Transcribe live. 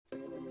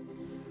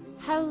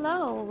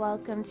Hello,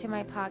 welcome to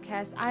my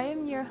podcast. I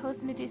am your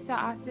host, Medusa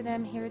Asada.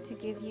 I'm here to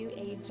give you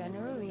a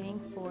general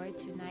reading for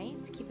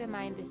tonight. Keep in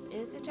mind, this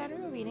is a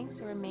general reading,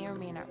 so it may or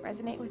may not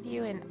resonate with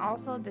you. And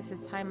also, this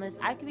is timeless.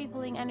 I could be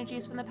pulling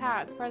energies from the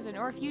past, present,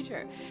 or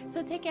future.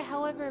 So take it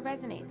however it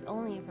resonates,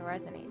 only if it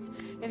resonates.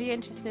 If you're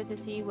interested to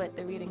see what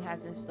the reading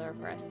has in store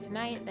for us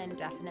tonight, then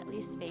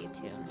definitely stay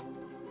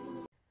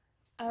tuned.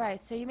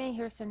 Alright, so you may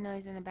hear some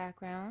noise in the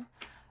background.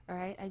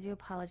 Alright, I do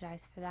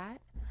apologize for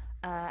that.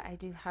 I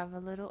do have a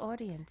little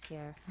audience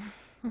here.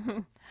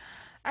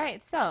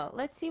 Alright, so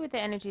let's see what the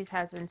energies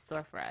has in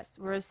store for us.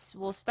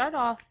 We'll start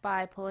off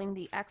by pulling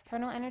the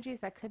external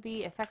energies that could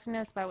be affecting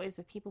us by ways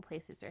of people,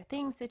 places, or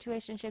things,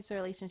 situationships,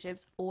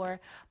 relationships,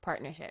 or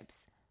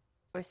partnerships,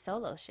 or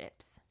solo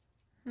ships.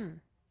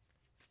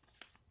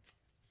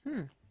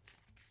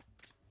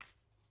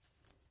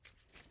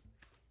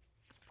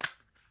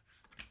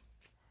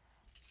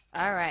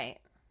 Alright.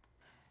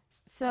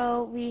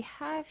 So we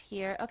have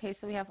here, okay,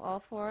 so we have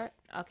all four.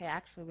 Okay,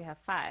 actually we have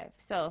five.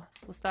 So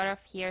we'll start off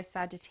here,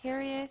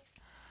 Sagittarius.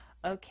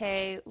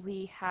 Okay,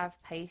 we have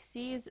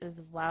Pisces as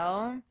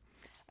well.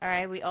 All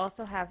right, we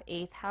also have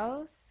 8th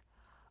house.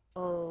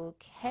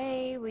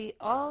 Okay, we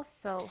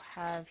also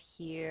have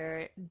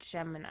here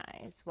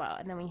Gemini as well.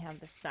 And then we have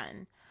the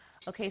sun.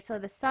 Okay, so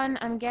the sun,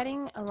 I'm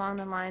getting along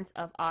the lines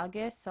of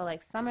August. So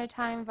like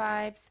summertime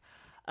vibes.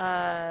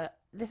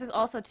 This is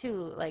also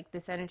too like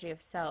this energy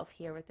of self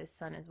here with this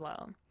sun as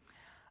well.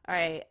 All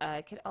right,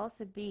 it could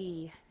also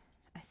be,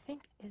 I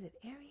think, is it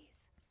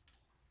Aries?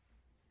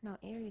 No,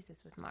 Aries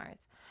is with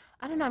Mars.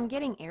 I don't know, I'm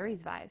getting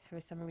Aries vibes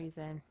for some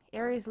reason.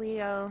 Aries,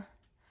 Leo.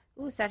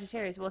 Ooh,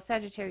 Sagittarius. Well,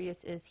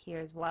 Sagittarius is here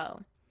as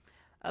well.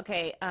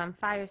 Okay,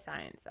 fire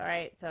signs. All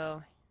right,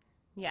 so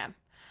yeah.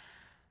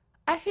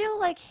 I feel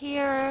like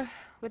here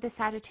with the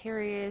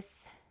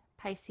Sagittarius,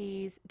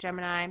 Pisces,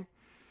 Gemini,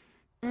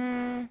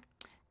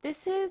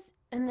 this is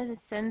in the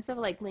sense of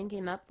like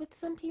linking up with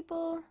some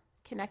people,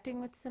 connecting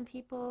with some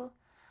people.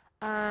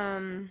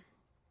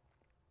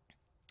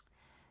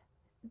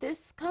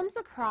 This comes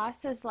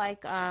across as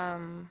like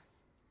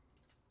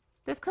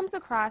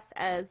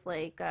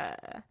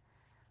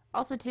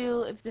also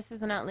too, if this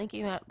is not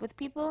linking up with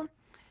people,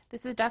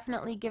 this is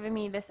definitely giving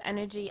me this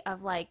energy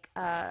of like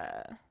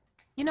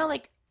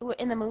like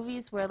in the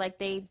movies where like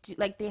they do,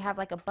 like they have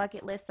like a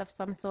bucket list of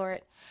some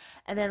sort,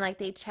 and then like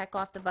they check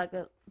off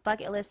the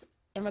bucket list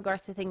in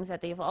regards to things that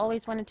they've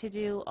always wanted to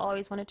do,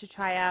 always wanted to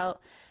try out,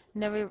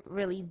 never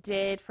really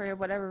did for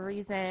whatever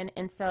reason.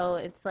 And so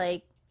it's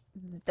like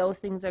those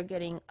things are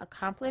getting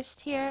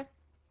accomplished here.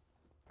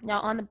 Now,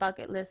 on the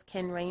bucket list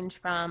can range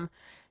from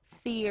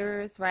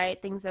fears,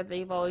 right? Things that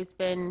they've always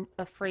been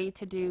afraid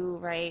to do,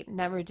 right?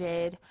 Never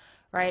did,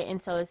 right? And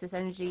so it's this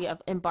energy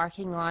of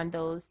embarking on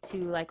those to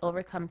like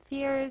overcome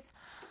fears.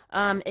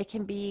 It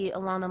can be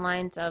along the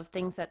lines of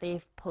things that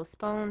they've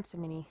postponed so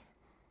many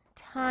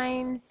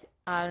times.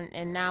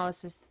 And now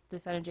it's just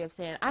this energy of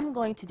saying, I'm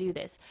going to do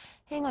this.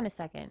 Hang on a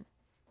second.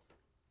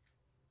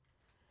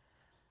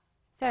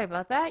 Sorry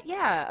about that.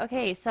 Yeah.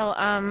 Okay. So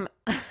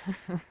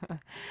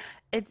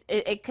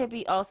it could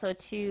be also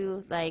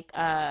too like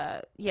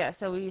yeah,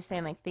 so we were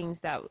saying like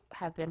things that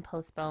have been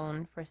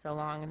postponed for so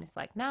long, and it's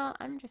like, no,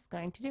 I'm just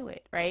going to do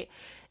it, right?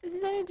 This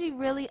is energy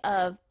really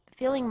of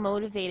feeling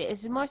motivated.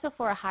 It's more so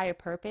for a higher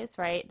purpose,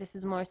 right? This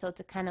is more so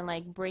to kind of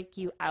like break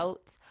you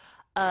out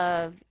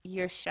of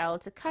your shell,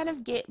 to kind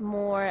of get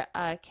more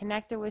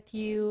connected with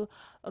you,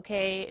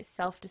 okay,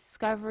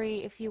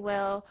 self-discovery, if you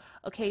will,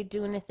 okay,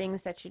 doing the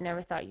things that you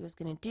never thought you was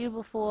going to do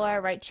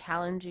before, right,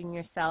 challenging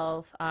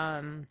yourself.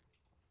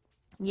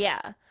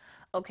 Yeah,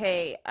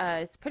 okay,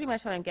 it's pretty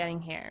much what I'm getting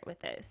here with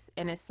this,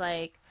 and it's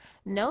like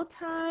no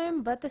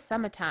time but the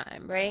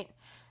summertime, right?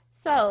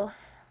 So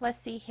let's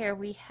see here.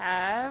 We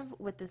have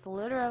with this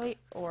literary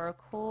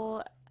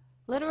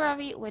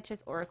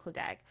witches oracle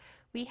deck,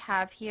 we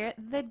have here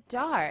the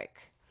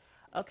dark.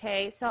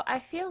 Okay, so I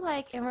feel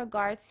like in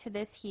regards to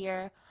this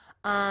here,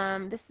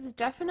 this is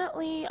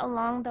definitely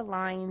along the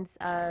lines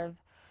of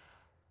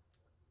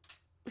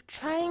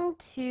trying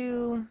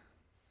to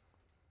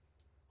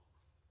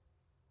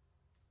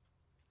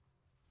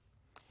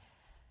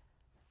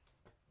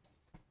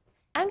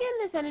I'm getting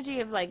this energy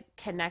of like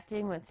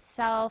connecting with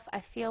self. I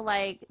feel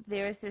like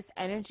there's this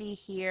energy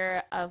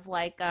here of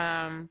like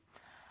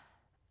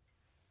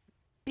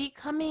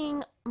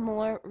becoming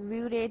more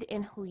rooted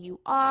in who you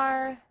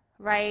are,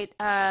 right?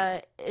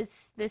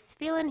 It's this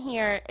feeling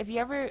here. If you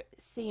ever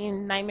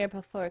seen Nightmare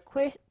Before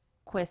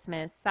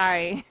Christmas,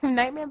 sorry,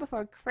 Nightmare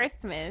Before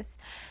Christmas,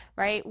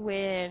 right?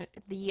 When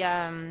the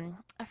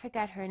I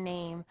forgot her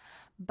name,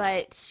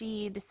 but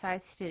she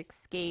decides to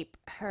escape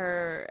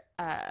her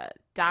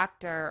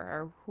doctor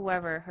or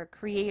whoever, her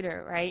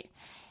creator, right?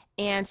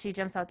 And she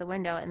jumps out the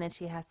window, and then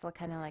she has to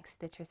kind of like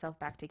stitch herself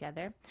back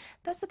together.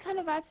 That's the kind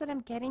of vibes that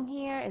I'm getting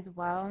here as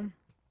well.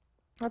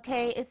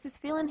 Okay, it's this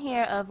feeling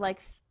here of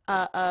like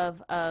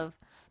of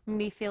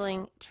me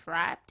feeling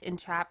trapped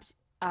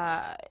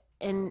uh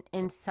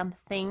in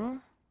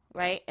something,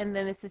 right? And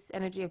then it's this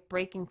energy of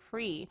breaking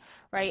free,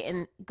 right?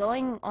 And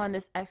going on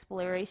this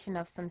exploration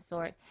of some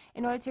sort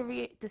in order to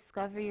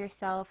rediscover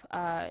yourself.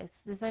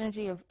 It's this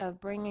energy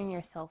of bringing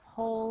yourself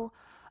whole.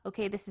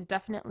 Okay, this is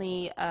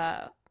definitely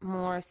a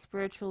more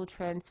spiritual,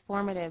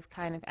 transformative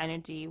kind of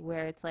energy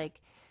where it's like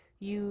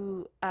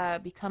you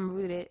become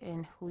rooted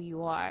in who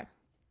you are.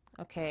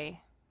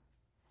 Okay,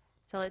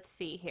 so let's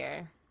see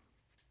here.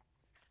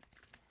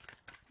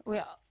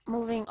 We're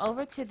moving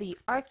over to the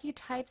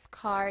archetypes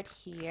card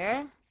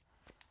here.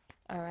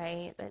 All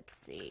right, let's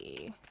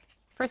see.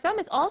 For some,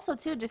 it's also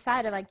too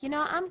decided, like, you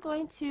know, I'm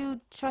going to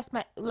trust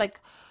my,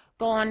 like,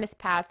 go on this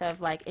path of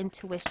like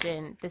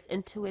intuition, this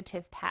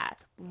intuitive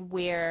path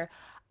where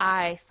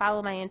I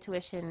follow my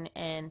intuition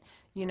and,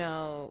 you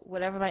know,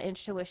 whatever my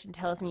intuition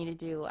tells me to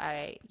do,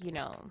 I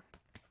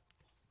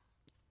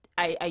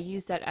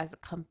use that as a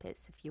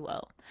compass, if you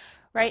will.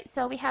 Right,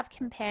 so we have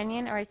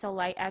companion. All right, so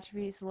light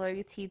attributes,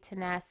 loyalty,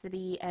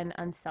 tenacity, and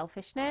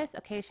unselfishness.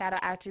 Okay, shadow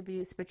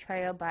attributes,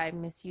 betrayal by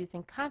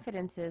misusing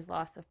confidences,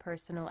 loss of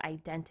personal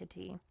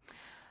identity.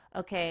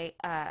 Okay,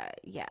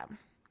 yeah.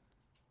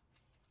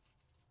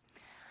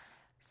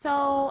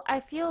 So I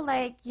feel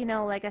like, you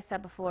know, like I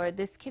said before,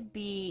 this could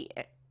be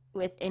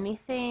with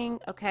anything,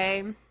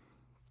 okay?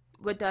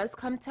 What does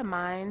come to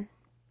mind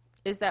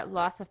is that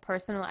loss of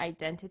personal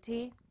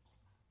identity.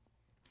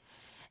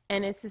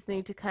 And it's this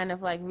need to kind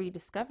of like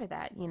rediscover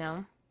that, you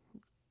know?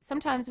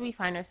 Sometimes we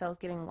find ourselves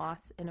getting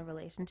lost in a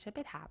relationship.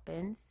 It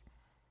happens.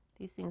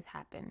 These things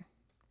happen,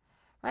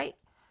 right?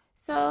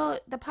 So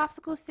the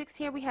popsicle sticks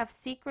here, we have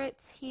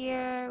secrets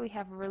here, we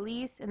have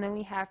release, and then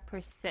we have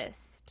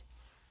persist,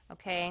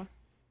 okay?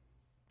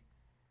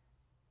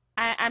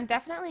 I'm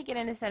definitely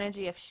getting this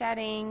energy of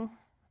shedding,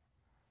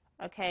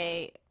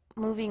 okay?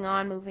 Moving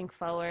on, moving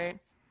forward,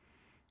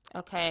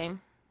 okay?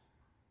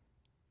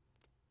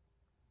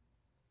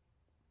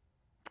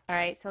 All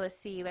right, so let's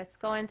see. Let's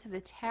go into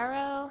the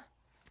tarot.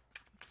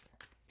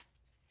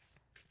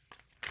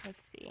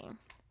 Let's see.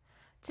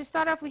 To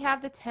start off, we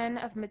have the 10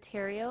 of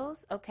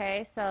materials.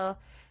 Okay, so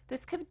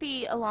this could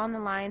be along the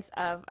lines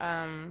of,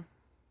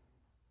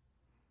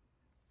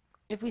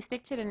 if we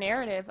stick to the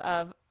narrative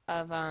of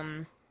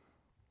A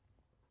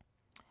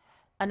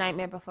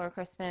Nightmare Before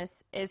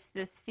Christmas, it's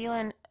this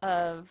feeling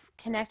of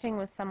connecting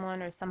with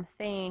someone or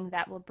something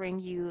that will bring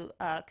you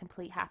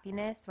complete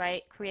happiness,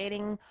 right?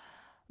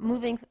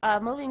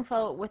 Moving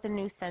forward with a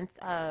new sense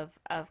of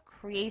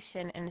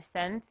creation, in a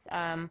sense,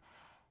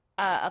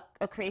 a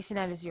creation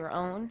that is your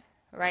own,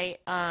 right?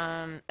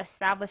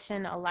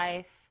 Establishing a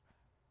life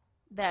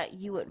that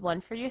you would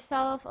want for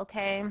yourself.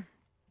 Okay,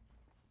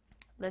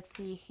 let's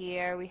see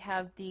here. We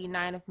have the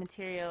 9 of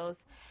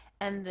materials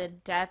and the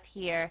death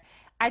here.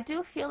 I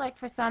do feel like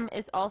for some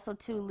it's also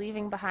too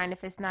leaving behind.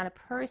 If it's not a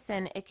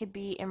person, it could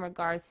be in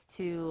regards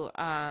to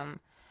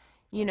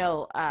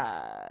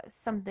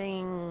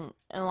something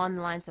along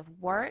the lines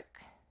of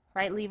work,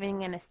 right?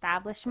 Leaving an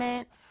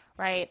establishment,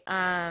 right?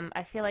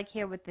 I feel like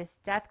here with this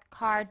death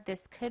card,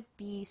 this could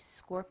be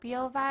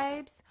Scorpio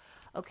vibes,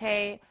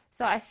 okay?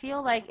 So I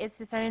feel like it's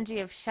this energy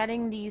of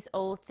shutting these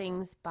old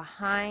things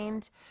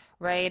behind,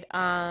 right?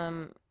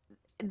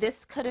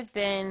 This could have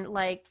been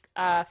like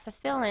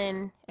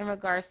fulfilling in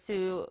regards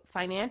to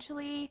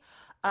financially,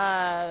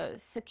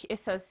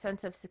 it's a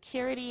sense of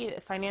security,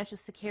 financial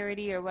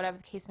security, or whatever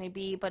the case may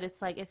be. But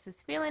it's like it's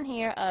this feeling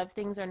here of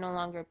things are no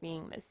longer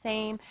being the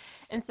same,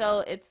 and so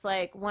it's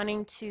like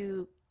wanting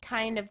to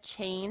kind of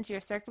change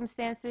your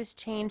circumstances,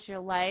 change your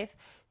life,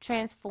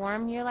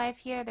 transform your life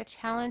here. The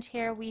challenge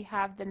here, we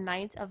have the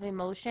Knight of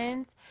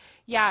Emotions.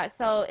 Yeah,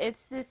 so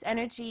it's this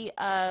energy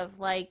of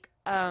like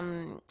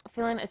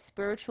feeling a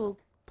spiritual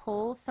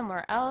pull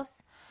somewhere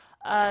else.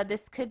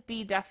 This could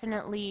be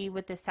definitely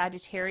with the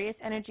Sagittarius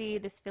energy,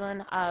 this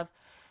feeling of,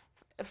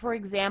 for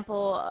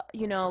example,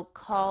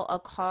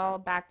 call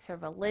back to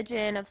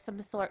religion of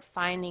some sort,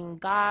 finding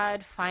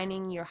God,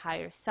 finding your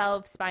higher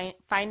self,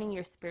 finding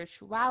your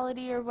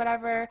spirituality or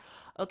whatever.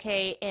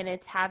 Okay, and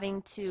it's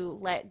having to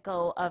let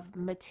go of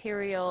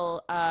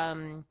material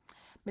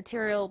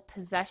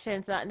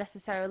possessions, not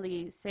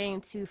necessarily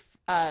saying to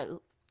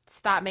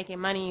stop making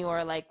money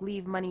or like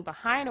leave money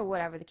behind or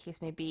whatever the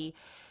case may be.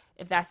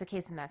 If that's the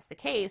case, then that's the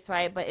case,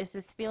 right? But it's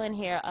this feeling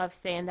here of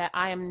saying that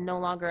I am no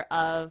longer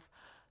of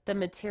the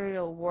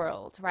material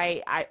world,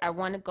 right? I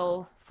want to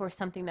go for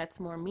something that's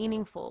more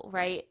meaningful,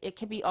 right? It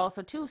could be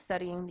also too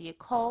studying the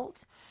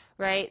occult,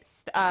 right?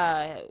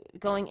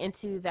 Going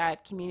into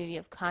that community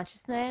of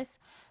consciousness,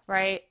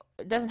 right?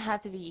 It doesn't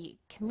have to be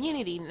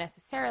community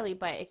necessarily,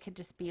 but it could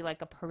just be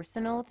like a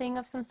personal thing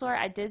of some sort.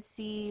 I did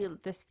see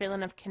this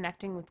feeling of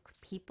connecting with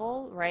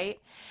people, right?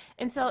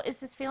 And so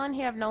it's this feeling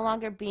here of no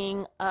longer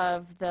being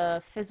of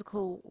the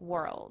physical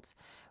world,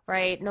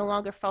 right? No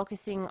longer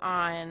focusing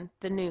on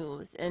the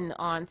news and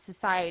on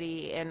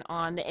society and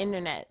on the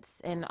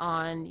internets and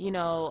on,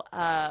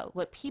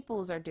 what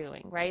peoples are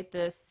doing, right?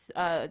 The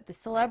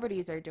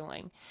celebrities are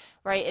doing,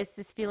 right? It's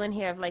this feeling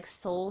here of like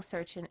soul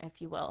searching,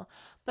 if you will.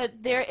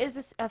 But there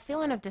is a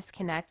feeling of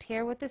disconnect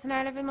here with this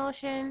Knight of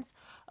Emotions.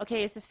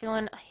 Okay, it's this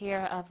feeling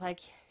here of like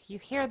you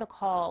hear the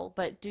call,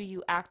 but do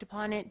you act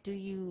upon it? Do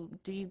you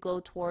go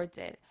towards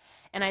it?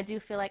 And I do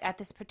feel like at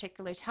this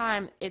particular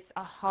time, it's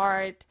a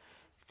hard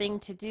thing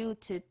to do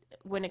to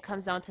when it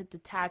comes down to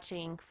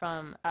detaching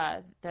from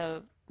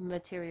the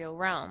material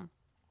realm,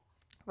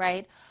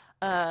 right?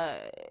 Uh,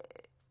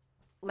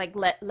 like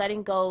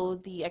letting go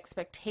the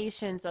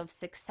expectations of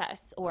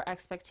success or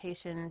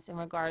expectations in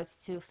regards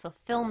to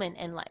fulfillment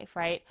in life,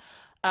 right?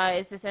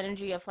 It's this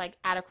energy of like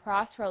at a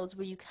crossroads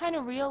where you kind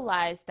of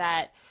realize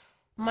that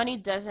money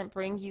doesn't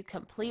bring you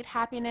complete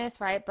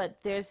happiness, right? But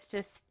there's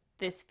just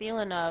this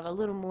feeling of a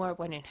little more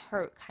when it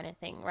hurt kind of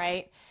thing,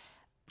 right?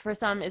 For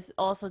some is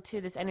also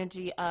too this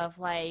energy of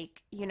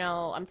like,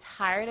 I'm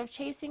tired of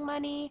chasing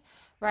money,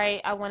 right?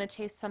 I want to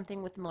chase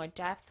something with more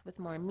depth, with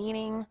more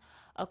meaning.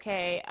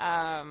 Okay,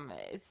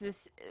 it's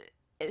this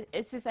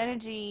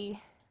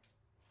energy,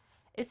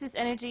 it's this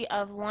energy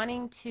of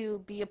wanting to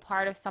be a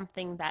part of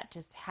something that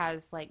just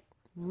has like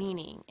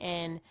meaning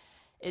and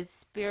is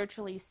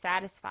spiritually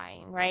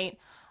satisfying, right?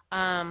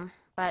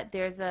 But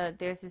there's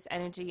this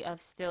energy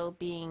of still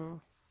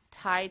being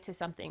tied to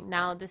something.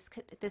 Now this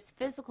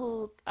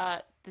physical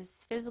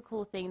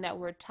thing that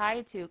we're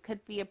tied to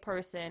could be a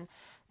person,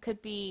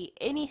 could be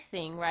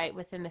anything, right,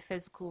 within the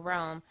physical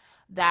realm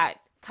that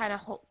kind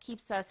of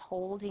keeps us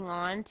holding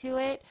on to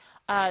it.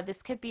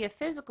 This could be a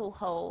physical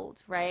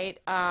hold, right?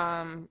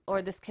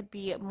 Or this could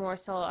be more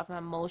so of an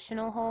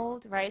emotional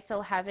hold, right? So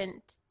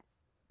haven't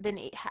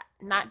been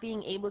not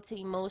being able to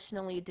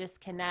emotionally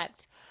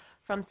disconnect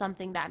from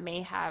something that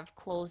may have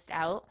closed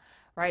out,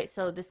 right?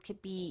 So this could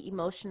be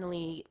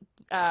emotionally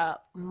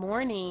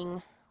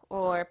mourning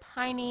or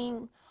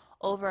pining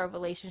over a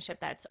relationship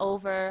that's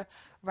over,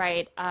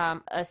 right?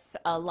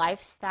 A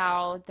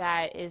lifestyle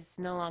that is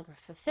no longer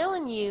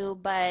fulfilling you,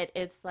 but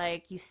it's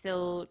like you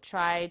still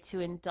try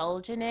to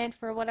indulge in it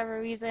for whatever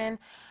reason.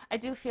 I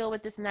do feel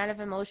with this Night of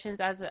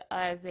Emotions as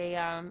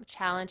a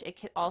challenge, it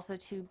could also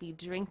to be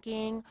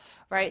drinking,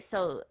 right?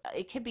 So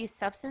it could be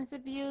substance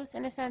abuse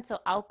in a sense, so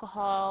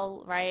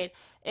alcohol, right?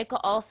 It could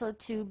also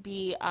to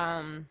be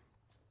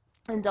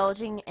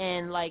indulging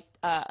in like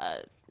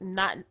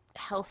not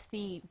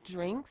healthy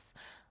drinks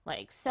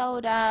like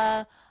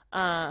soda,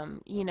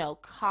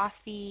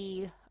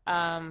 coffee.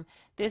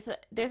 There's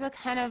a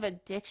kind of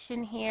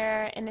addiction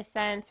here in a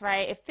sense,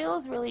 right? It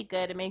feels really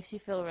good. It makes you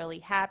feel really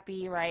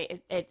happy,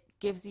 right? It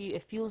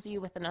fuels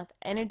you with enough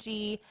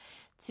energy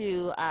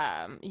to,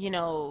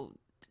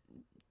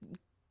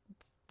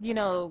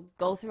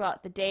 go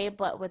throughout the day.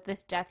 But with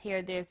this death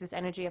here, there's this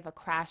energy of a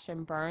crash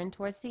and burn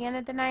towards the end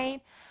of the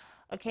night.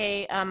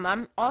 Okay,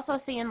 I'm also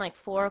seeing like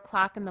 4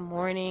 o'clock in the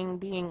morning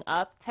being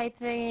up type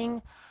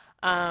thing.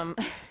 Um,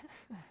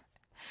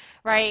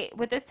 right,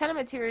 with this 10 of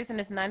materials and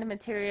this 9 of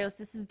materials,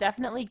 this is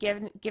definitely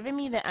giving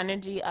me the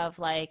energy of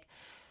like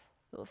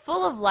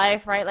full of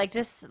life, right? Like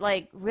just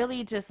like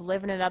really just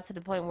living it up to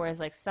the point where it's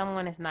like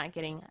someone is not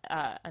getting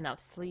enough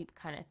sleep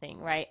kind of thing,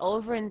 right?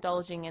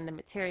 Overindulging in the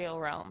material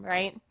realm,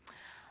 right?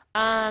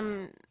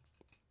 Um,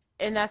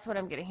 and that's what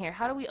I'm getting here.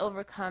 How do we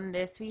overcome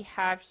this? We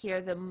have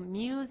here the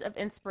muse of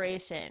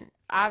inspiration,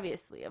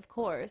 obviously, of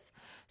course.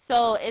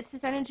 So it's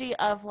this energy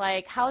of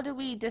like, how do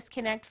we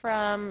disconnect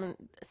from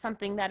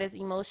something that is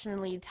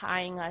emotionally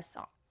tying us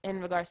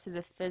in regards to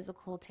the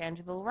physical,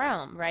 tangible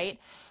realm, right?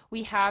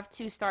 We have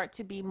to start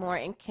to be more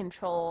in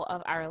control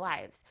of our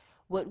lives.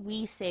 What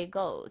we say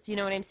goes. You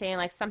know what I'm saying?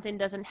 Like something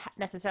doesn't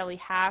necessarily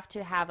have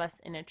to have us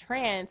in a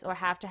trance or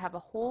have to have a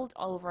hold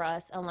over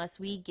us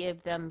unless we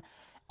give them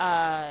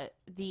uh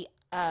the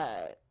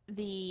uh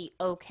the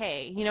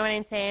okay. You know what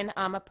I'm saying?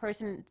 A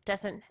person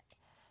doesn't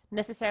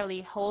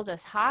necessarily hold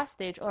us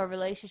hostage, or a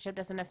relationship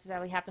doesn't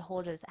necessarily have to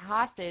hold us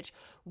hostage.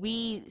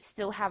 We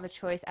still have a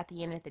choice at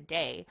the end of the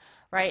day,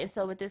 right? And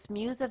so with this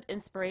muse of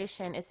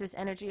inspiration, it's this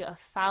energy of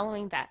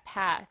following that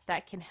path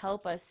that can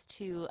help us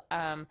to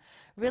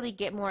really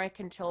get more in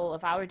control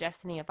of our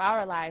destiny, of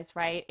our lives,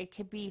 right? It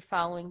could be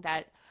following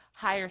that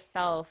higher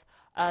self,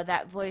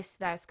 that voice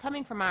that's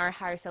coming from our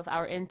higher self,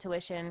 our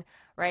intuition,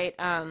 right?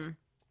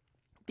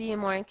 Being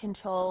more in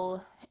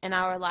control in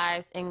our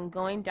lives and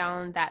going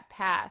down that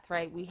path,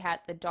 right? We had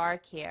the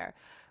dark here,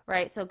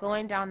 right? So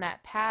going down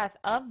that path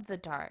of the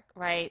dark,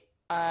 right?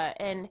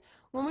 And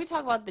when we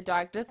talk about the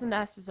dark, it doesn't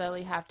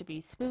necessarily have to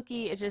be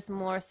spooky. It's just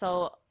more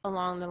so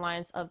along the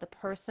lines of that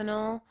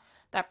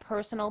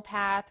personal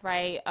path,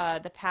 right?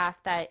 The path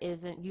that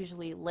isn't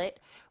usually lit,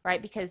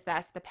 right? Because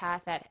that's the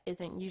path that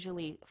isn't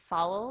usually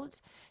followed,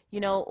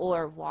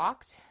 or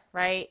walked,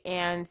 right?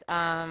 And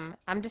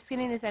I'm just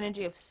getting this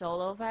energy of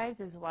solo vibes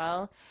as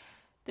well.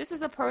 This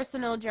is a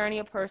personal journey,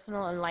 a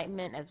personal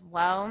enlightenment as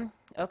well,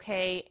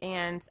 okay?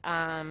 And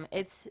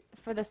it's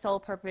for the sole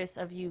purpose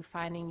of you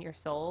finding your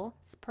soul's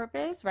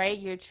purpose, right?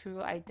 Your true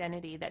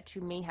identity that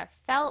you may have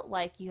felt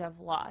like you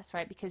have lost,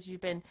 right? Because you've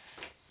been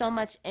so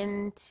much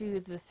into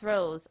the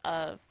throes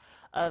of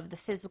the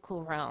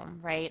physical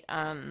realm, right?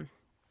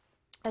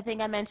 I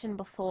think I mentioned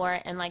before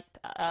in like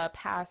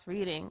past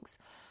readings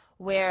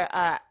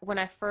where when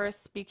I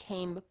first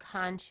became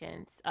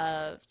conscious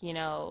of,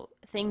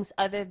 things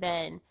other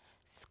than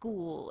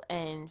school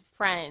and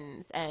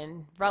friends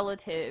and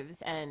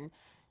relatives and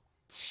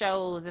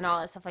shows and all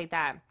that stuff like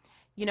that,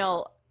 you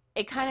know,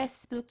 it kind of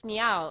spooked me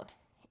out.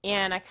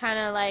 And I kind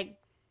of like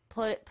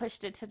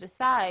pushed it to the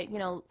side, you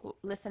know,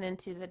 listening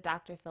to the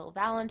Dr. Phil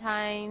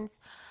Valentines,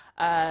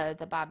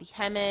 the Bobby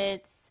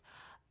Hemmets,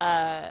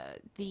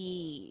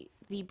 the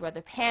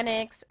Brother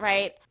Panics,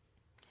 right?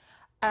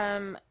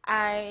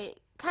 I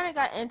kind of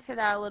got into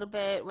that a little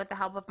bit with the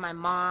help of my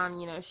mom.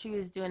 You know, she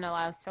was doing a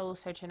lot of soul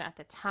searching at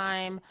the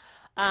time.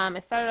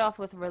 It started off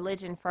with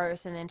religion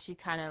first, and then she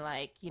kind of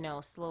like, you know,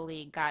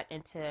 slowly got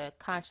into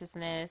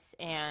consciousness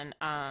and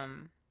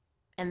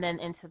then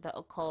into the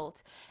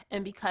occult.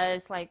 And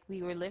because like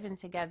we were living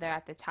together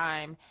at the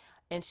time,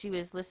 and she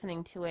was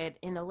listening to it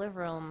in the living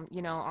room,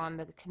 you know, on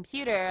the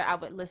computer, I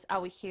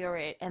would hear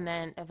it, and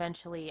then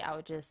eventually I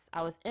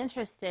was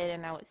interested,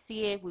 and I would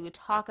see it, we would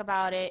talk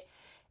about it.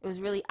 It was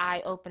really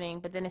eye opening,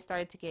 but then it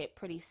started to get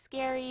pretty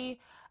scary,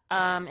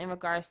 in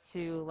regards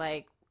to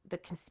like the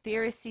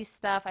conspiracy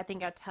stuff. I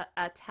think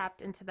I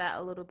tapped into that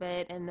a little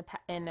bit in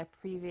the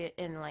previous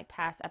in like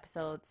past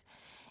episodes,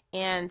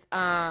 and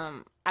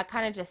I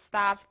kind of just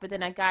stopped. But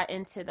then I got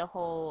into the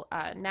whole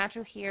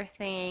natural hair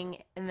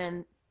thing, and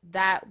then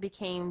that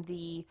became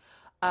the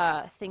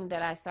thing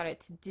that I started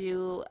to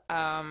do.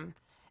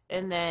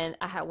 And then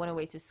I had went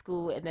away to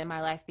school, and then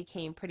my life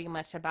became pretty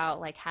much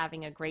about like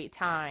having a great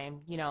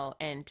time, you know,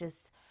 and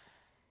just,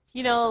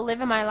 you know,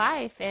 living my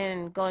life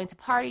and going to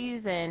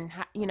parties and,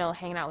 you know,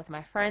 hanging out with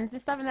my friends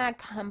and stuff. And then I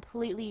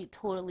completely,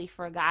 totally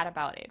forgot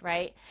about it,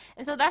 right?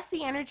 And so that's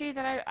the energy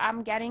that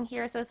I'm getting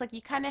here. So it's like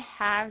you kind of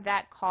have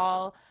that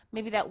call,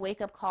 maybe that wake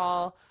up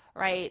call,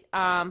 right?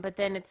 But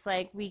then it's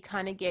like we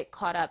kind of get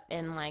caught up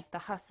in like the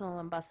hustle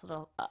and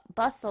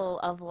bustle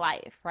of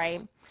life,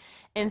 right?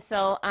 And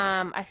so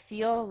I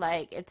feel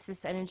like it's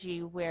this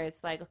energy where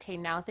it's like, okay,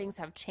 now things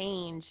have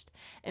changed.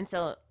 And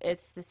so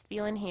it's this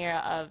feeling here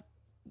of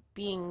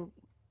being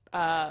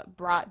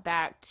brought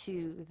back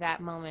to that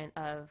moment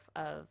of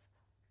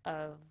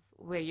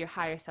where your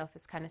higher self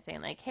is kind of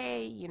saying like,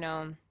 hey, you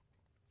know,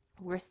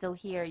 we're still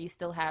here. You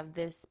still have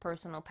this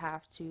personal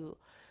path to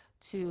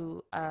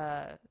to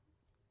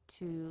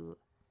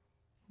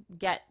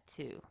get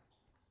to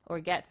or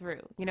get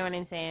through. You know what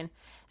I'm saying?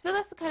 So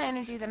that's the kind of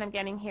energy that I'm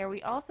getting here.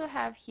 We also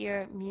have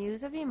here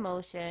Muse of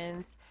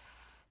Emotions.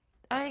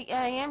 I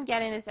am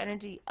getting this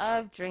energy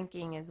of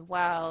drinking as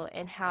well,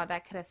 and how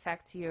that could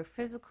affect your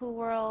physical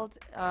world.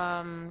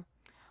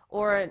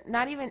 Or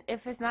not even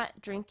if it's not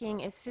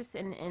drinking, it's just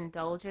an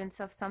indulgence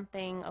of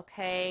something,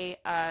 okay?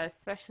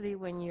 Especially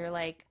when you're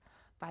like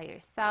by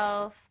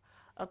yourself,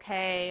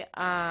 okay?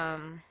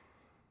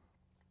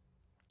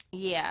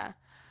 Yeah.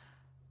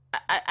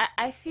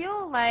 I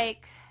feel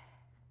like,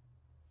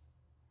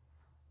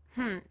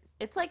 hmm,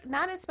 it's like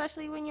not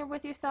especially when you're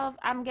with yourself.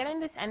 I'm getting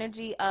this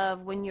energy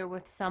of when you're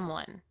with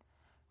someone,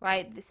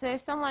 right? So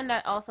there's someone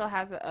that also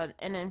has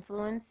an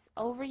influence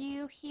over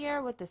you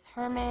here with this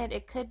hermit.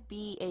 It could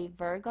be a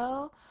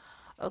Virgo,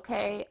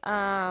 okay?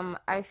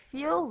 I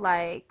feel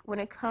like when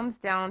it comes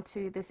down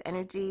to this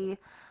energy,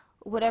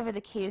 whatever the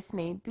case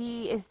may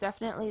be, is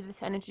definitely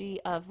this energy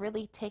of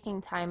really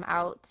taking time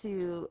out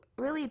to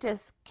really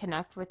just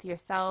connect with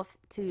yourself,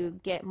 to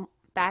get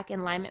back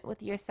in alignment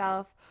with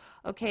yourself,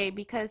 okay?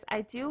 Because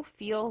I do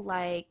feel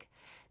like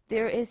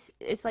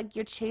it's like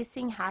you're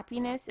chasing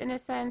happiness in a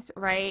sense,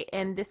 right?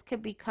 And this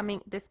could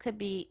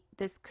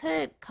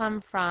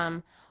come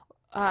from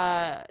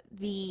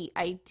the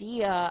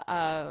idea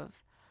of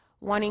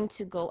wanting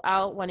to go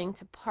out, wanting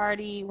to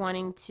party,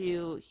 wanting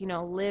to, you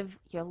know, live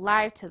your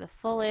life to the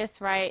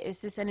fullest, right?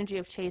 It's this energy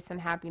of chase and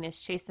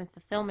happiness, chase and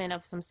fulfillment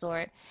of some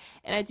sort.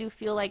 And I do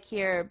feel like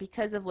here,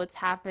 because of what's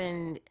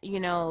happened, you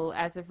know,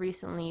 as of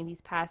recently,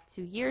 these past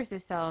 2 years or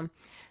so,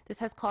 this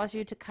has caused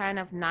you to kind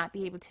of not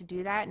be able to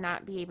do that,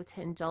 not be able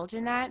to indulge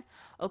in that.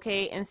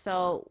 Okay. And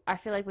so I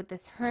feel like with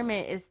this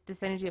hermit is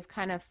this energy of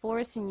kind of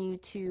forcing you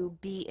to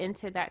be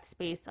into that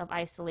space of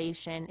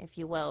isolation, if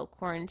you will,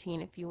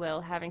 quarantine, if you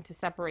will, having to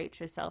separate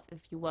yourself,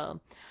 if you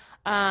will.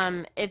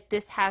 If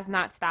this has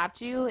not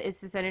stopped you, it's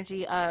this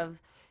energy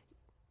of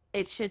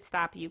it should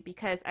stop you,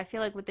 because I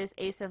feel like with this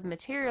Ace of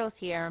Materials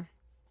here,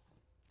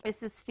 it's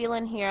this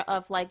feeling here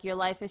of like your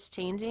life is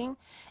changing,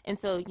 and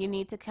so you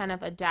need to kind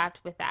of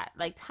adapt with that.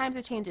 Like times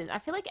are changing. I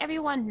feel like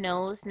everyone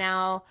knows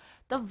now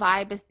the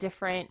vibe is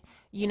different,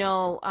 you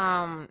know,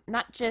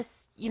 not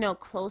just, you know,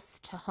 close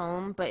to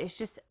home, but it's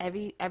just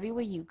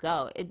everywhere you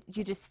go,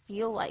 you just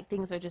feel like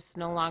things are just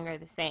no longer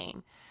the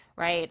same,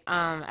 right?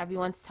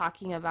 Everyone's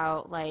talking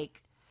about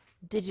like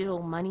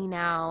digital money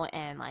now,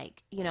 and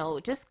like, you know,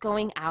 just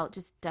going out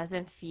just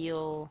doesn't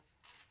feel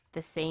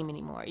the same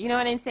anymore. You know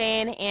what I'm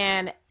saying?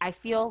 And I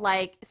feel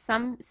like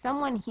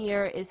someone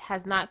here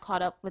has not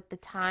caught up with the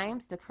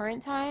times, the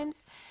current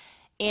times.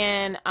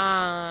 And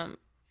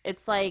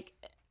it's like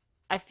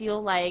I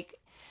feel like,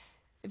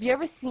 have you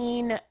ever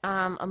seen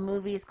a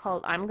movie? It's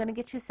called I'm Gonna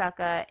Get You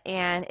Sucker,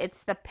 and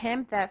it's the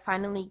pimp that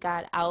finally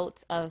got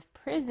out of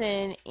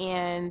prison,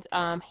 and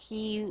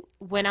he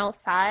went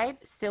outside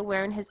still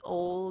wearing his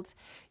old,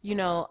 you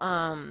know,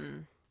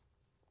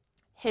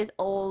 his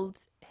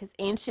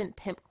ancient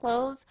pimp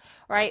clothes,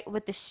 right?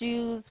 With the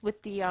shoes,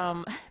 with the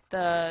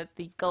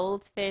the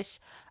goldfish,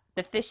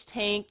 the fish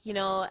tank, you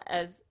know,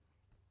 as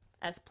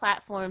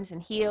platforms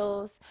and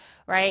heels,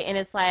 right? And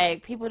it's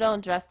like people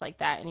don't dress like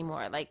that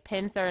anymore. Like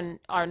pimps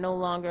are no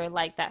longer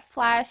like that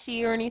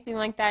flashy or anything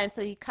like that. And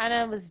so he kind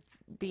of was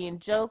being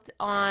joked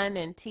on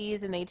and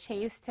teased, and they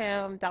chased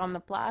him down the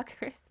block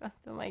or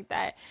something like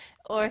that,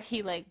 or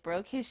he like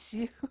broke his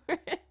shoe.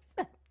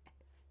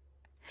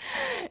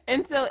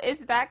 And so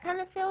it's that kind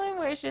of feeling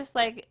where it's just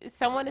like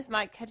someone is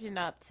not catching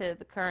up to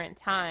the current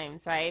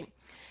times, right?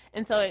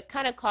 And so it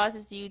kind of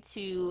causes you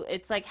to,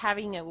 it's like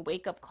having a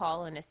wake up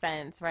call in a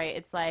sense, right?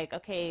 It's like,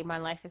 okay, my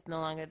life is no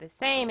longer the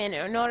same. And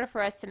in order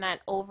for us to not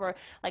over,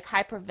 like,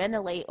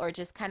 hyperventilate or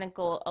just kind of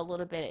go a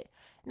little bit,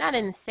 not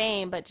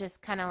insane, but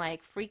just kind of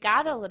like freak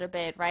out a little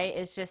bit, right?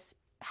 It's just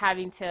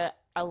having to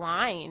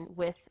align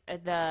with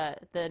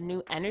the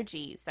new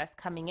energies that's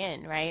coming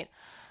in, right?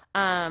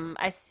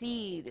 I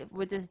see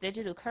with this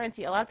digital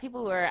currency, a lot of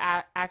people were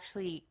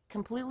actually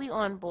completely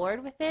on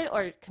board with it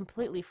or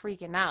completely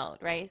freaking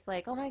out, right? It's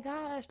like, oh my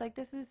gosh, like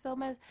this is so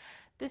much,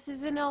 this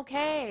isn't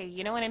okay.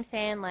 You know what I'm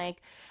saying?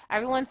 Like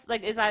everyone's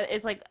like, is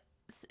like,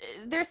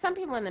 there's some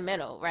people in the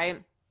middle,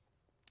 right?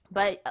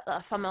 But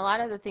from a lot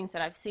of the things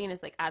that I've seen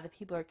is like either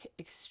people are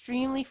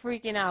extremely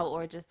freaking out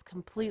or just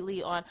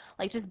completely on,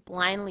 like just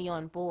blindly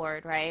on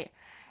board, right?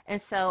 And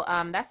so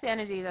that's the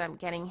energy that I'm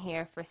getting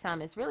here for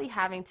some is really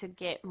having to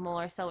get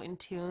more so in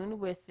tune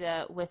with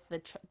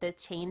the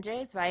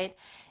changes, right?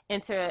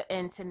 And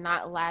to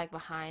not lag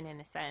behind in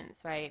a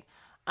sense, right?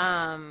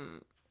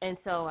 Um, and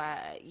so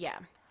yeah,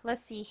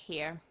 let's see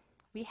here.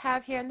 We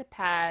have here in the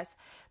past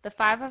the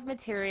five of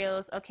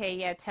materials. Okay,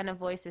 yeah, 10 of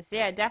voices.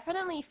 Yeah,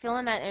 definitely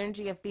feeling that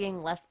energy of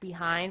being left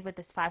behind with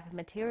this five of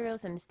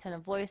materials and this 10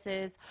 of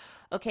voices.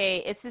 Okay,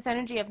 it's this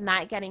energy of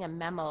not getting a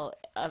memo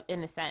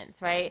in a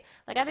sense, right?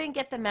 Like I didn't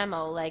get the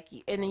memo, like,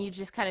 and then you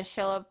just kind of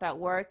show up at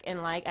work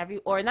and like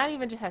or not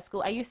even just at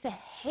school. I used to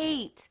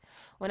hate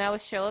when I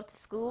would show up to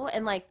school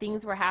and like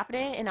things were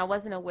happening and I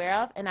wasn't aware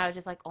of, and I was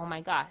just like, oh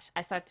my gosh,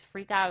 I start to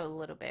freak out a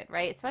little bit,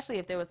 right? Especially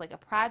if there was like a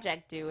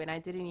project due and I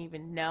didn't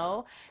even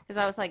know because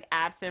I was like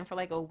absent for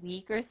like a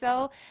week or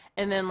so,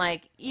 and then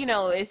like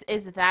is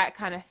that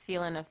kind of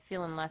feeling of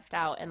feeling left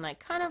out and like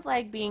kind of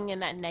like being in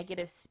that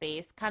negative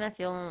space, kind of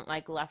feeling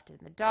like left in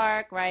the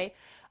dark, right?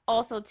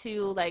 Also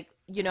too, like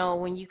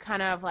when you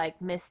kind of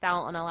like missed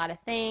out on a lot of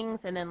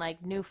things and then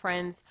like new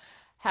friends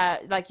have,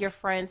 like, your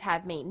friends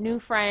have made new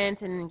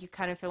friends and you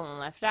kind of feeling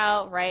left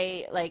out,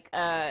 right? Like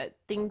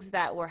things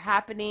that were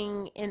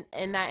happening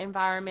in that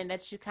environment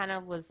that you kind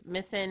of was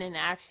missing in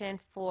action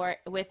for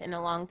with in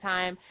a long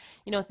time.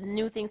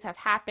 New things have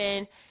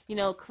happened,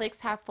 cliques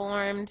have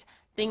formed,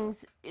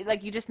 things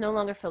like you just no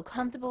longer feel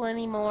comfortable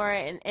anymore,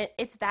 and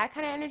it's that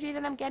kind of energy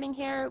that I'm getting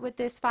here with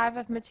this five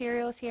of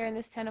materials here and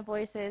this 10 of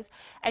voices.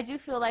 I do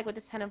feel like with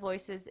this 10 of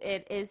voices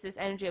it is this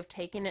energy of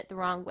taking it the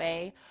wrong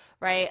way,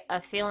 right? A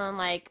feeling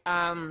like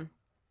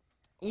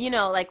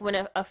like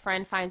when a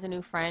friend finds a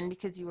new friend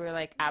because you were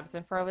like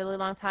absent for a really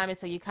long time, and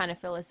so you kind of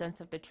feel a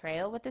sense of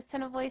betrayal with this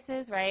 10 of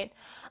voices, right?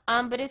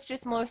 But it's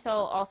just more so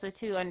also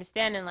to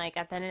understanding, like,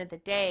 at the end of the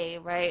day,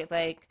 right?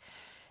 Like,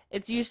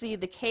 it's usually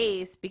the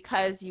case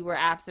because you were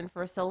absent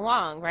for so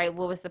long, right?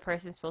 What was the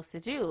person supposed to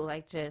do?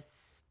 Like,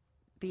 just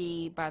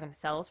be by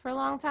themselves for a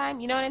long time?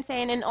 You know what I'm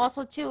saying? And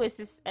also, too, it's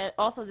this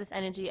also this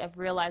energy of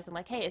realizing,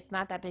 like, hey, it's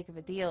not that big of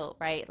a deal,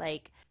 right?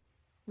 Like,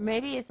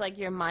 maybe it's like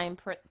your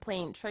mind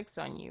playing tricks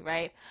on you,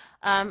 right?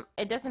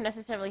 It doesn't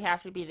necessarily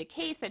have to be the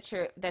case that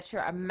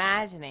you're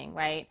imagining,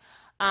 right?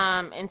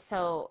 And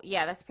so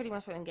yeah, that's pretty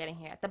much what I'm getting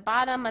here. At the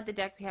bottom of the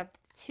deck, we have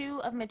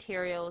two of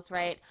materials,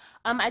 right?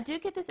 I do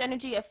get this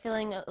energy of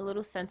feeling a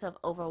little sense of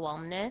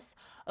overwhelmness.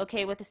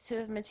 Okay, with this two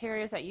of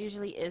materials, that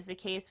usually is the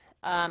case,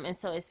 and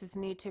so it's this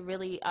need to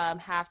really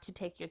have to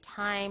take your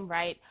time,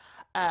 right?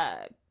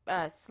 Uh,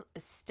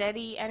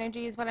 Steady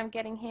energy is what I'm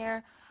getting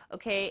here.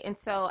 Okay, and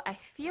so I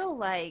feel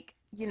like,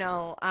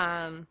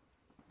 in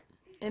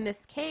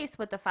this case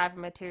with the five of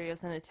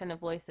materials and the 10 of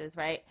voices,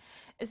 right?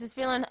 It's this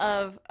feeling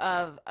of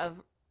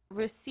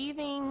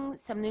receiving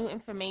some new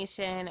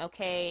information.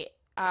 Okay,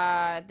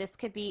 this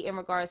could be in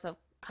regards of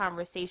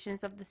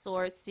conversations of the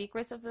sorts,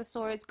 secrets of the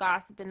sorts,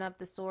 gossiping of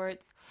the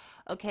sorts.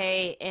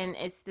 Okay, and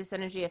it's this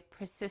energy of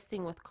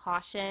persisting with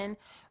caution,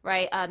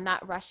 right?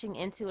 Not rushing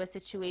into a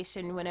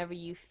situation whenever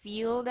you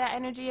feel that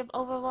energy of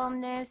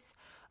overwhelmness.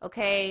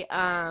 Okay,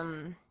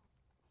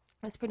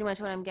 that's pretty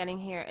much what I'm getting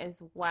here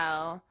as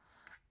well.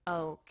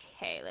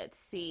 Okay, let's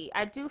see.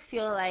 I do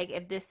feel like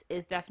if this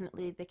is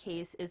definitely the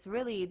case, is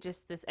really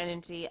just this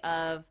energy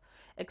of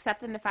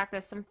accepting the fact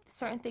that some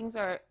certain things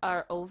are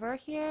over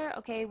here.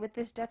 Okay, with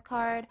this death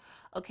card.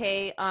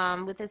 Okay,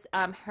 with this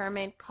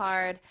hermit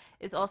card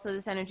is also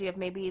this energy of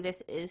maybe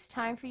this is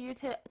time for you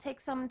to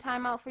take some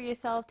time out for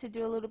yourself to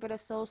do a little bit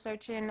of soul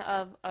searching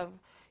of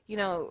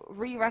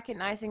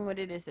re-recognizing what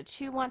it is that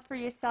you want for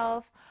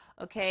yourself.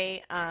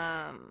 Okay,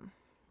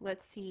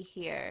 let's see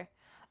here.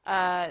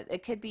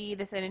 It could be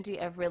this energy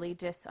of really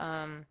just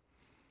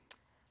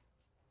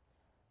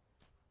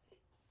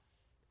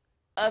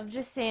of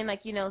just saying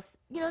like,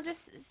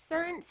 just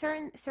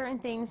certain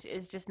things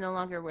is just no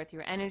longer worth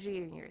your energy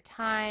and your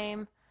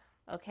time.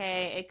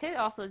 Okay, it could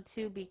also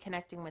too be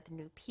connecting with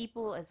new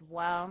people as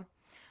well.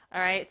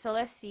 All right, so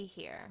let's see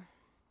here.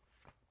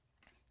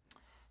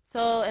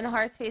 So in the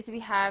heart space,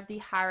 we have the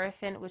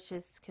Hierophant, which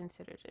is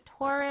considered a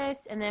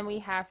Taurus, and then we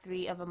have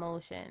Three of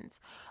Emotions.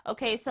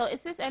 Okay, so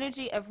it's this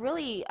energy of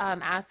really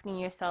asking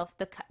yourself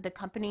the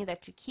company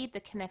that you keep,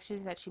 the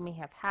connections that you may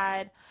have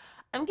had.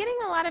 I'm getting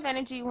a lot of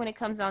energy when it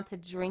comes down to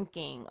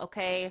drinking.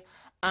 Okay,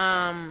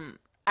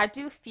 I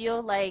do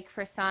feel like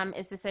for some,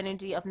 is this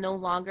energy of no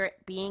longer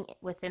being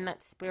within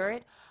that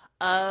spirit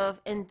of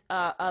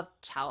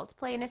child's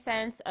play in a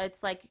sense.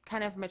 It's like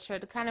kind of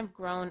matured, kind of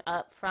grown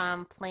up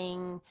from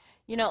playing,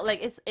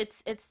 like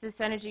it's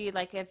this energy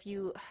like if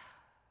you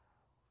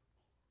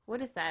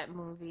what is that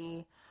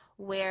movie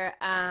where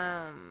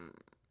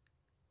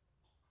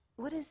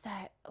what is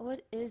that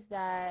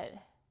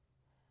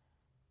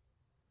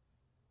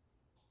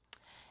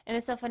and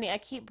it's so funny I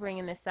keep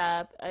bringing this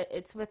up.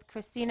 It's with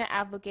Christina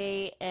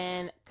Applegate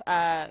and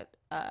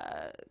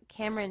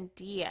Cameron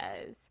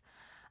Diaz.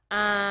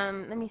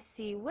 Let me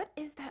see, what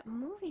is that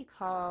movie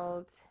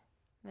called?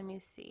 Let me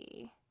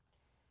see.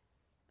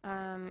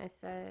 It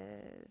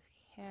says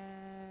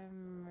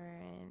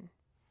Cameron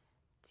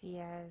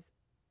Diaz.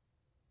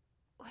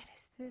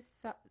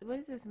 What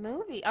is this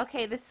movie?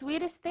 Okay, The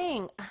Sweetest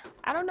Thing.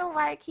 I don't know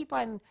why I keep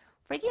on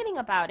forgetting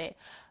about it.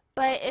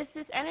 But it's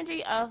this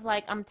energy of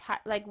like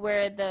like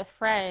where the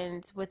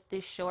friend with the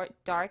short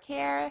dark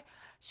hair,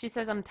 she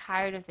says I'm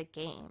tired of the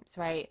games,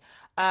 right?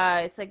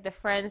 It's like the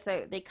friends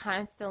that they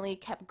constantly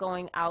kept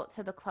going out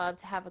to the club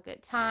to have a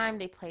good time.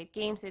 They played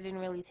games. They didn't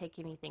really take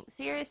anything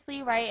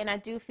seriously, right? And I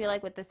do feel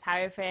like with this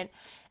Hierophant,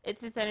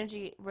 it's this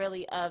energy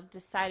really of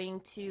deciding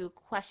to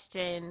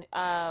question,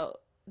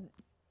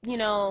 you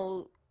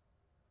know,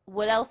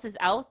 what else is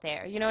out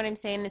there. You know what I'm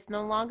saying? It's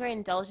no longer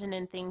indulging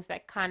in things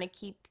that kind of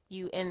keep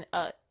you in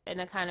a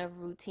kind of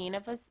routine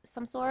of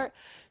some sort.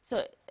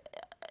 So,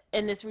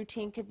 and this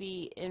routine could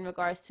be in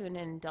regards to an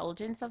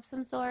indulgence of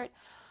some sort.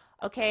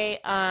 Okay.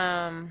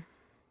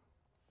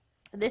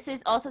 This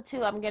is also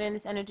too. I'm getting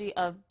this energy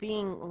of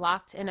being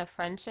locked in a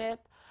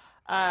friendship,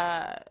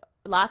 uh,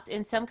 locked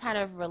in some kind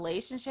of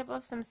relationship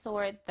of some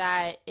sort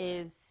that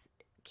is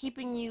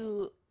keeping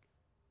you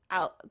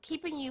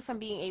keeping you from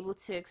being able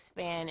to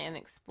expand and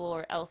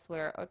explore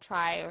elsewhere or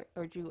try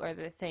or do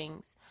other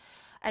things.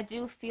 I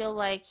do feel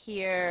like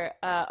here,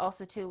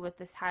 also too, with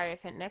this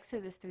Hierophant next to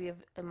this Three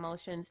of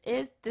Emotions,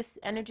 is this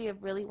energy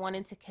of really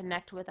wanting to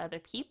connect with other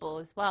people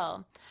as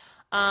well.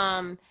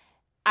 Um,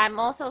 I'm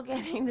also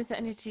getting this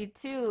energy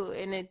too,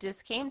 and it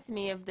just came to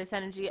me of this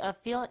energy of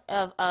feeling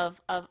of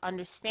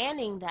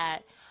understanding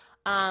that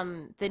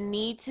the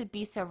need to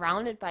be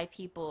surrounded by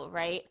people,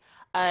 right?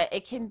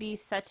 It can be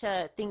such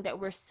a thing that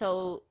we're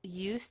so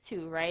used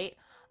to, right?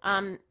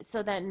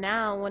 So that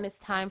now when it's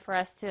time for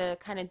us to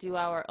kind of do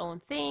our own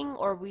thing,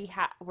 or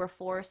we're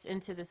forced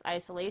into this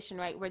isolation,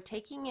 right? We're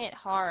taking it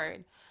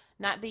hard,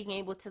 not being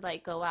able to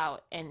like go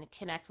out and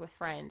connect with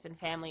friends and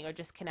family or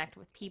just connect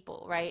with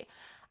people, right?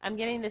 I'm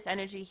getting this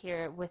energy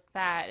here with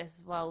that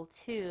as well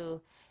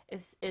too.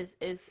 Is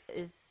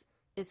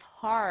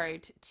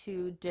hard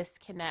to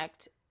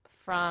disconnect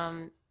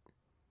from,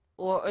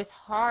 or it's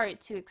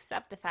hard to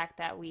accept the fact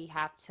that we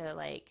have to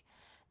like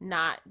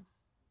not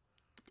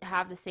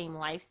have the same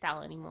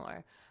lifestyle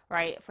anymore,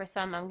 right? For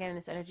some, I'm getting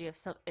this energy of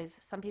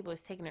some people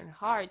is taking it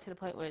hard to the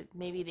point where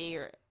maybe they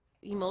are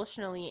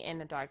emotionally in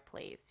a dark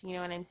place. You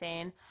know what I'm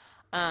saying?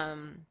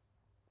 Um,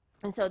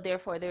 and so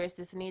therefore there is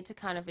this need to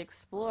kind of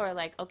explore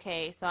like,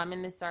 okay, so I'm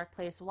in this dark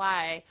place,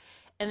 why?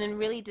 And then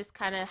really just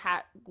kind of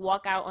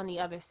walk out on the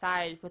other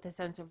side with a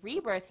sense of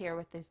rebirth here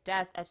with this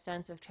death, a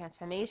sense of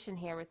transformation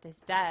here with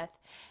this death,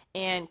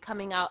 and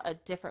coming out a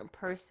different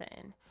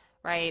person,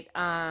 right?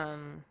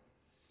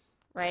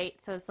 Right?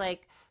 So it's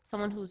like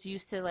someone who's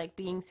used to like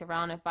being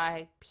surrounded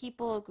by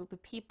people, a group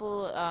of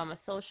people, a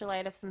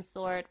socialite of some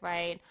sort,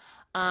 right?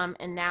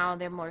 And now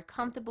they're more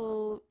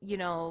comfortable,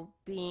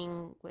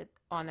 being with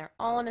on their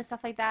own and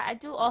stuff like that. I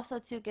do also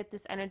too get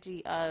this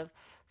energy of,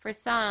 for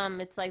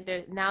some, it's like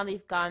they've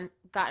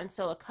gotten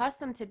so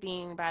accustomed to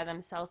being by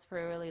themselves for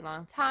a really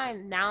long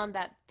time. Now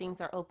that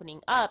things are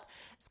opening up,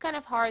 it's kind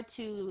of hard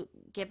to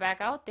get back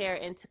out there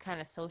and to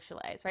kind of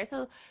socialize, right?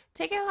 So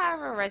take it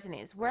however it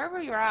resonates.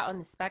 Wherever you're at on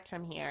the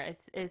spectrum here,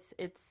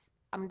 it's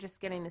I'm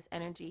just getting this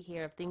energy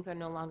here of things are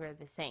no longer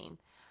the same,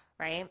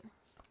 right?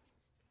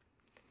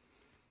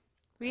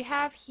 We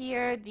have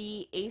here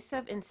the Ace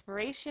of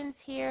Inspirations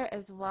here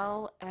as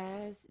well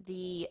as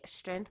the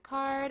Strength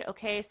card.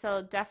 Okay,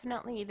 so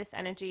definitely this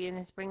energy and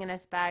is bringing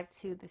us back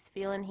to this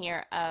feeling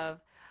here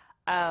of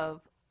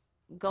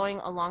going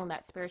along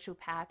that spiritual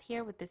path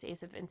here with this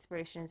Ace of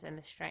Inspirations and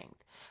the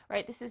Strength,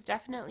 right? This is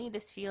definitely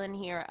this feeling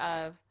here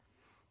of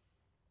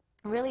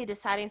really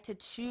deciding to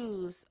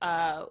choose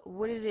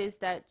what it is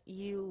that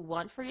you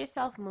want for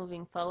yourself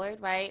moving forward,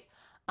 right?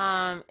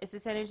 It's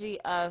this energy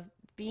of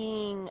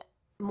being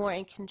more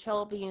in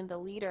control, being the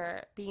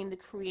leader, being the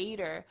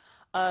creator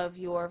of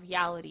your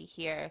reality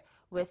here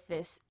with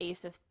this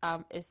Ace of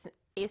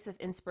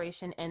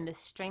Inspiration and the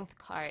Strength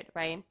card,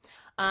 right?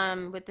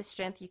 With the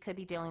Strength, you could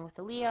be dealing with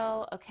a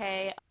Leo,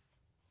 okay?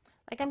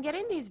 Like I'm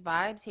getting these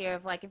vibes here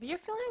of like if you're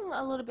feeling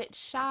a little bit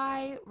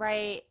shy,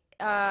 right?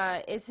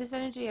 It's this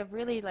energy of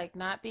really like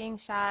not being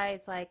shy.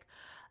 It's like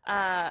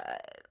uh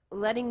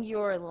letting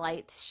your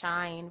light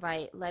shine,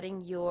 right?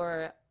 Letting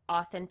your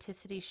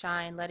authenticity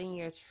shine, letting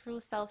your true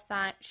self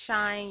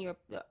shine. Your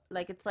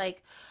like it's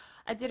like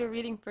I did a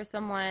reading for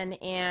someone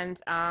and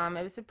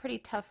it was a pretty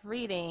tough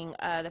reading.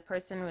 The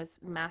person was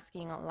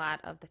masking a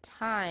lot of the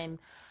time,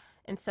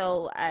 and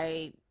so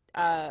I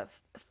uh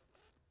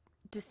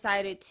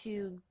decided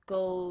to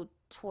go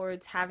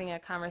towards having a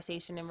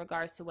conversation in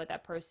regards to what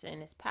that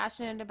person is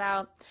passionate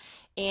about.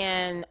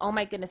 And oh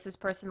my goodness, this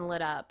person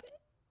lit up,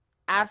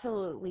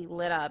 absolutely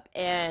lit up.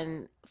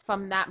 And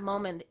from that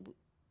moment,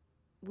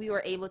 we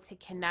were able to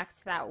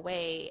connect that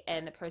way,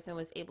 and the person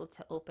was able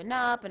to open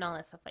up and all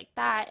that stuff like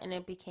that. And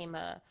it became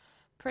a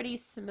pretty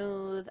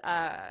smooth,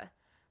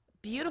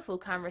 beautiful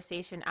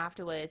conversation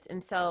afterwards.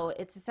 And so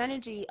it's this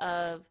energy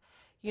of,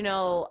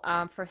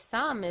 for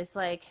some is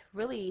like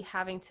really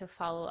having to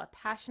follow a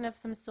passion of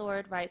some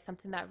sort, right?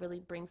 Something that really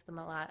brings them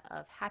a lot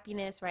of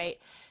happiness, right?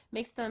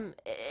 Makes them,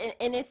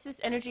 and it's this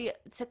energy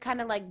to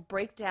kind of like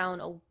break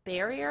down a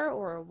barrier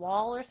or a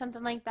wall or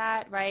something like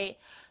that, right?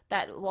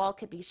 That wall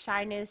could be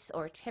shyness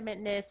or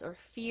timidness or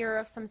fear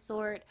of some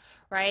sort,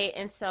 right?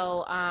 And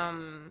so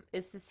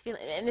it's this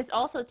feeling, and it's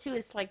also too,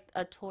 it's like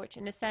a torch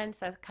in a sense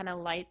that kind of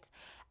lights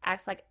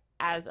acts like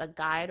as a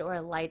guide or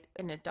a light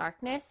in the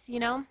darkness, you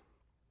know?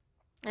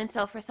 And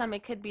so for some,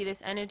 it could be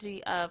this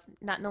energy of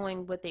not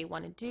knowing what they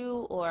want to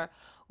do or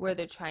where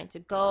they're trying to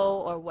go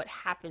or what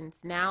happens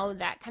now,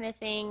 that kind of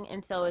thing.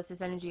 And so it's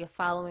this energy of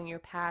following your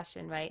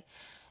passion, right?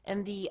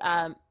 And the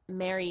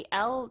Mary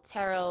L.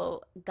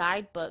 Tarot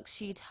guidebook,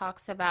 she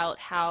talks about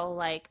how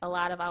like a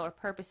lot of our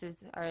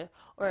purposes are,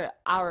 or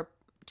our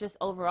just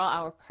overall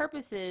our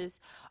purposes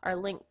are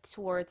linked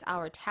towards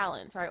our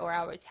talents, right? Or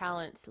our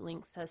talents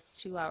links us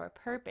to our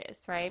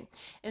purpose, right?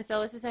 And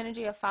so it's this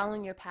energy of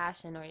following your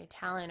passion or your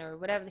talent or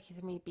whatever the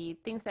case may be,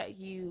 things that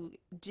you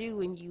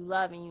do and you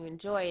love and you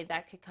enjoy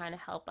that could kind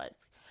of help us,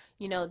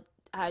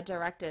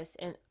 direct us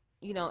in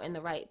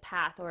the right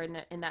path or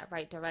in that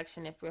right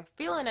direction. If we're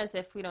feeling as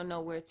if we don't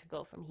know where to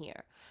go from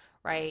here,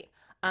 right?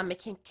 It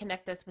can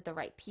connect us with the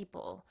right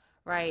people,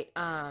 right?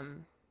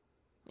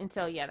 And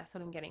so, yeah, that's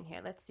what I'm getting here.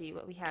 Let's see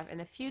what we have in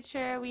the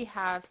future. We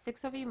have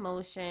Six of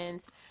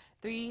Emotions,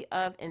 Three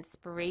of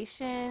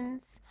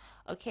Inspirations,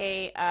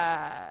 okay,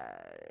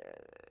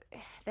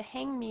 the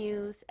Hanged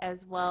Muse,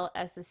 as well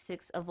as the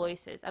Six of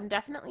Voices. I'm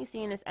definitely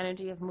seeing this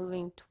energy of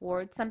moving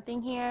towards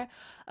something here,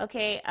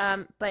 okay,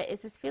 but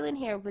it's this feeling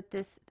here with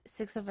this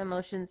Six of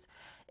Emotions.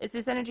 It's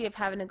this energy of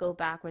having to go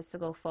backwards to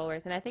go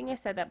forwards. And I think I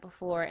said that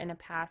before in a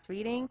past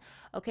reading,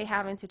 okay,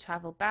 having to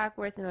travel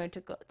backwards in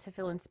order to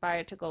feel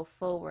inspired to go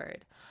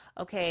forward,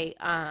 okay,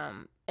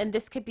 and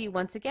this could be,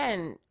 once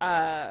again,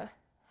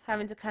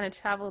 having to kind of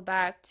travel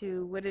back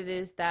to what it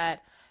is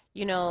that,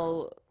 you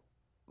know,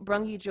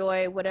 brought you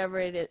joy, whatever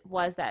it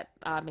was that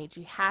made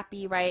you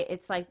happy, right?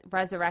 It's like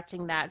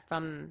resurrecting that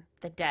from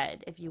the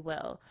dead, if you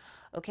will.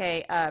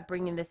 Okay,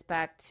 bringing this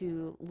back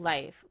to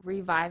life,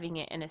 reviving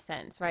it in a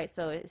sense, right?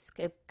 So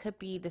it could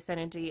be this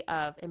energy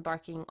of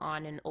embarking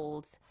on an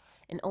old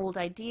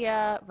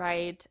idea,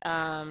 right?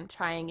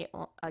 Trying it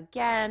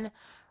again,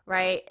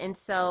 right? And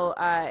so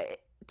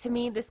to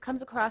me, this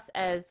comes across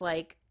as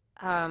like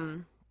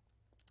in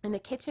the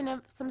kitchen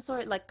of some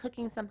sort, like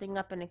cooking something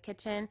up in the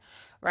kitchen,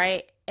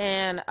 right?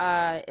 And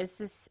it's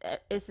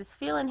this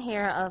feeling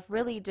here of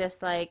really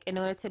just like, in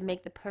order to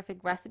make the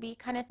perfect recipe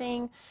kind of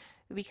thing,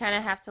 we kind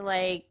of have to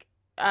like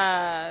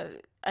uh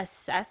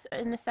assess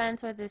in a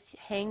sense with this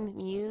Hanged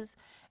Muse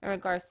in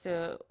regards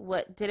to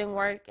what didn't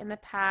work in the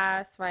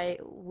past, right?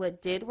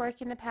 What did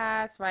work in the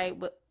past, right?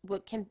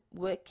 What can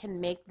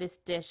make this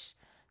dish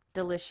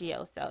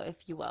delicioso,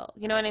 if you will.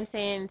 You know what I'm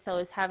saying? So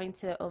it's having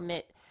to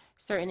omit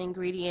certain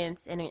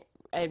ingredients and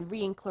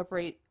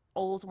reincorporate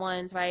old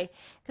ones, right?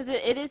 Because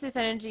it is this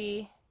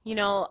energy,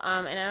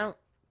 and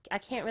I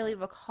can't really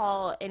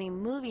recall any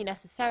movie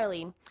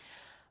necessarily,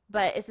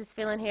 but it's this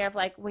feeling here of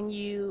like when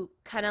you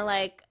kind of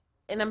like,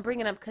 and I'm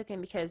bringing up cooking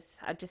because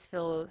I just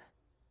feel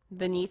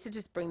the need to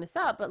just bring this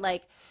up, but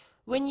like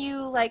when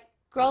you like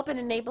grow up in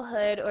a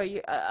neighborhood or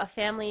you a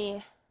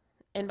family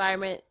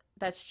environment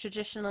that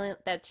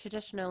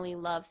traditionally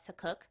loves to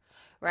cook,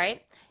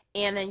 right?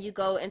 And then you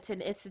go into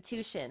an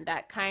institution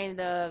that kind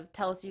of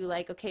tells you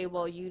like, okay,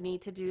 well, you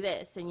need to do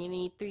this and you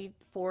need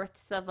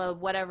three-fourths of a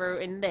whatever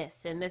in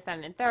this and this, that,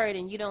 and the third,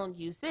 and you don't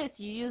use this,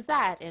 you use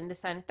that and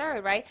this, that, and the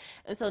third, right?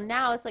 And so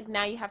now it's like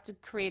now you have to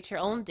create your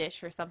own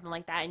dish or something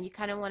like that, and you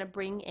kind of want to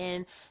bring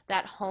in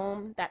that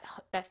home, that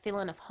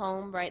feeling of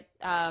home, right?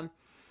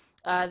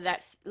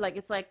 That like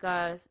it's like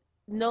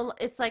no,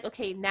 it's like,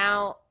 okay,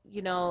 now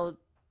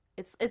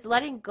it's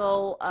letting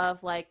go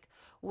of like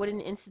what an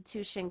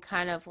institution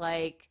kind of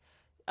like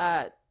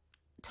uh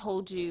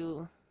told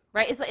you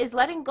right? It's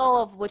letting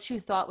go of what you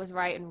thought was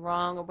right and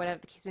wrong or whatever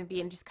the case may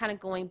be, and just kind of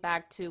going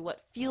back to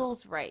what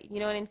feels right. You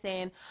know what I'm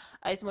saying?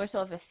 It's more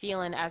so of a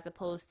feeling as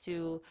opposed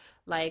to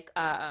like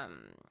a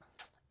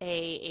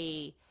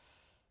a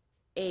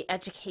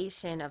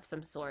education of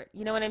some sort.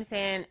 You know what I'm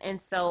saying? And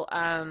so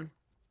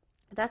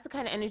that's the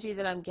kind of energy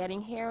that I'm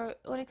getting here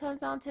when it comes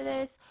down to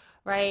this,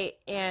 right?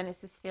 And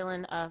it's this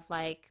feeling of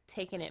like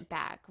taking it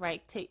back,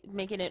 right?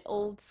 Making it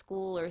old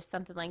school or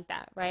something like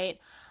that,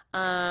 right?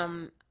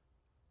 Um,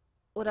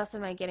 what else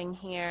am I getting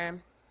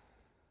here?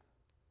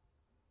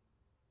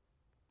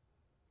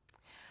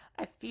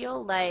 I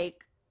feel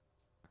like,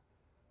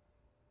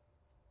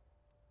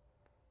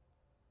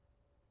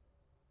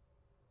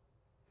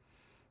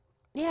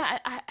 yeah,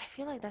 I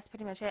feel like that's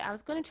pretty much it. I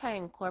was going to try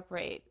and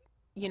incorporate,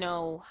 you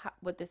know,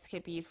 what this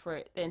could be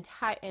for the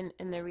entire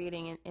in the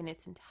reading in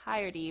its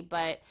entirety,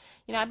 but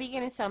you know, I've been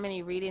getting so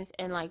many readings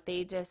and like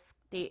they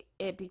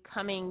it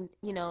becoming,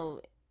 you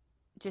know,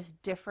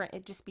 just different.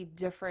 It just be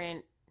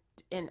different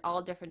in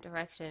all different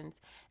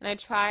directions, and I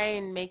try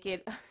and make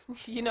it,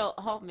 you know,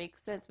 all make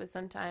sense, but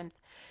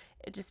sometimes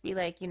it just be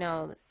like, you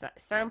know,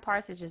 certain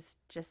parts are just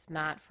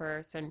not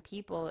for certain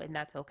people, and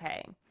that's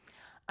okay.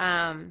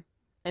 Um,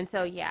 and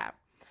so yeah,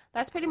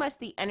 that's pretty much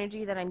the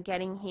energy that I'm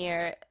getting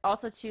here.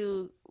 Also,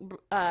 to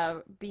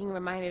being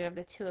reminded of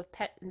the two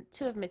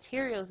of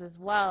materials as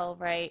well,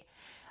 right?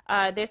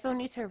 There's no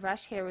need to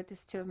rush here with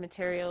this two of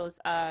materials.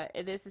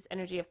 It is this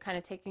energy of kind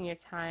of taking your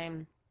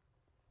time,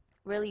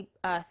 really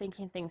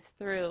thinking things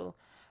through,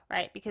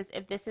 right? Because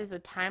if this is a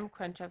time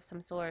crunch of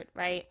some sort,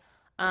 right?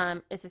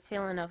 It's this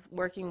feeling of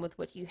working with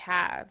what you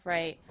have,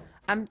 right?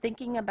 I'm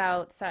thinking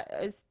about, so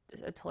it's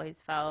a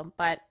toys fell,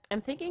 but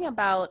I'm thinking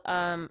about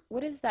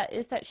what is that?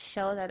 Is that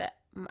show that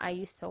I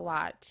used to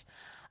watch?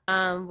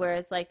 Where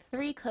it's like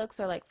three cooks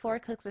or like four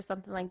cooks or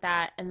something like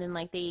that, and then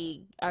like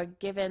they are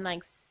given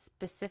like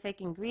specific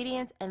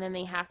ingredients, and then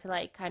they have to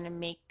like kind of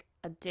make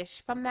a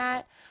dish from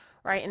that,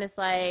 right? And it's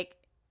like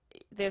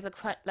there's a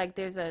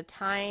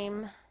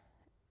time,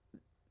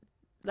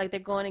 like they're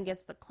going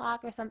against the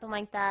clock or something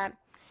like that.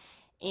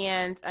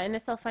 And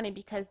it's so funny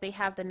because they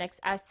have the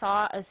next. I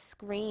saw a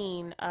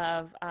screen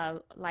of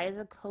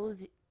Liza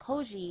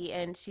Koji,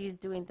 and she's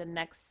doing the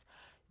next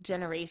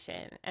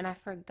generation, and I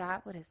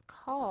forgot what it's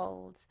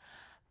called,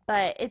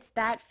 but it's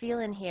that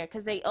feeling here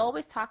because they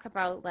always talk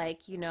about,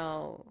 like, you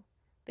know,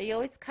 they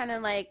always kind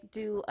of like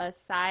do a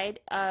side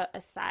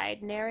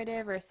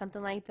narrative or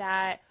something like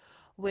that,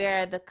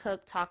 where the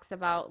cook talks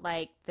about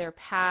like their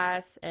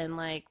past and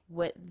like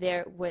what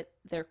their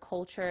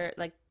culture,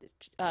 like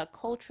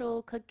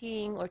cultural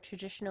cooking or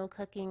traditional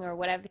cooking or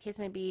whatever the case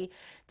may be,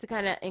 to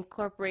kind of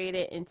incorporate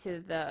it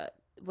into the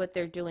what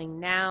they're doing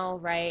now,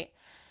 right?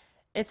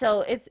 And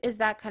so it's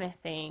that kind of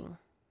thing.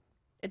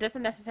 It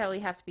doesn't necessarily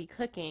have to be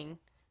cooking,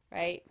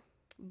 right?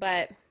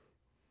 But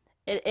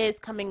it is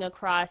coming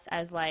across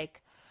as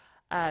like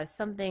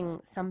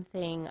something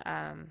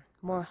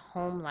more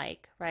home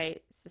like,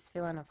 right? It's this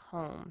feeling of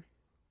home.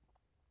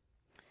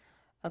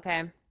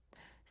 Okay.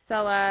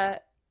 So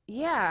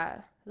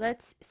yeah,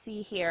 let's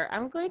see here.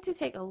 I'm going to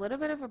take a little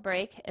bit of a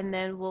break and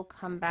then we'll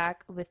come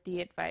back with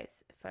the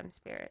advice from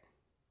Spirit.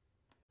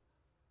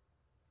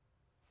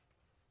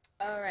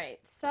 All right.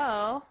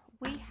 So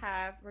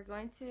we're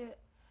going to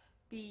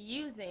be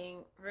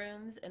using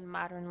runes in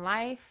modern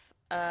life,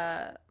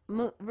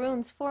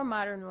 runes for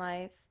modern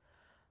life,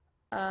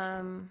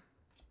 um,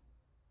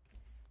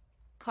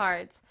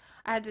 cards.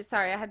 I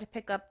had to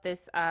pick up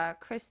this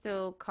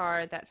crystal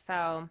card that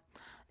fell,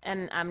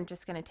 and I'm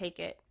just gonna take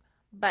it.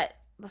 But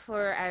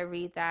before I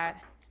read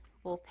that,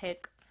 we'll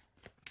pick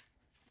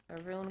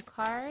a rune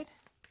card.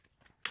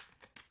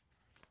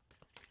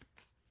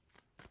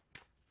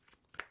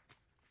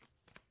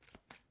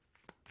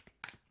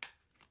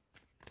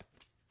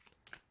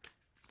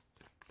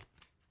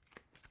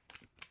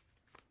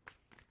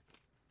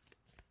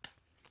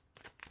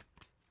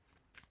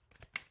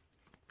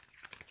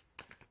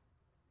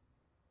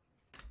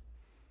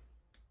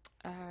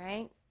 All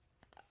right.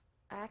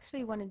 I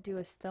actually want to do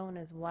a stone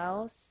as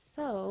well,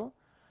 so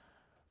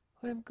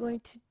what I'm going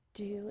to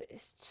do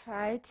is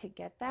try to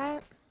get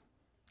that.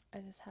 I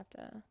just have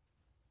to.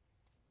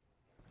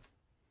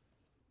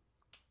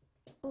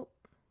 Oh,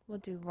 we'll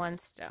do one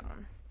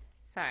stone.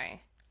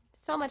 Sorry.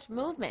 So much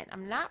movement.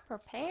 I'm not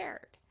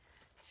prepared.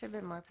 Should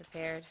have been more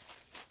prepared.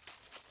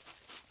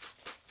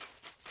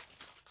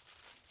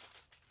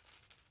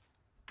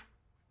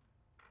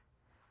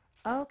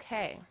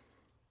 Okay.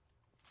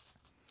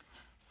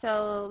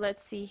 So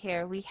let's see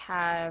here. We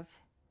have,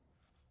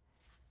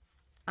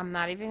 I'm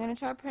not even going to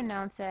try to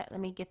pronounce it. Let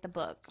me get the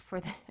book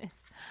for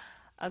this.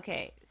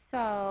 Okay,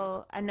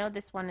 so I know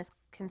this one is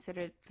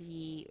considered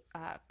the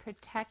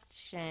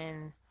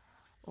protection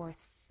or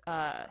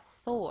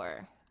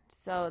Thor.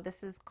 So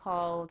this is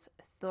called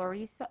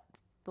Thorizaz.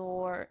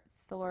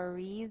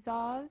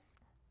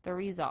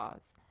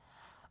 Thorizaz.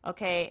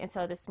 Okay, and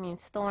so this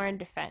means thorn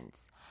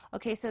defense.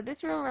 Okay, so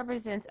this rune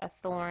represents a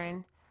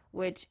thorn,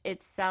 which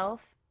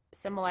itself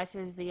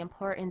symbolizes the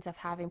importance of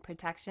having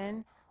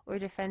protection or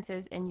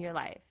defenses in your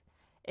life.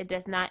 It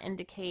does not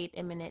indicate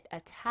imminent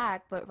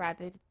attack, but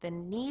rather the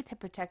need to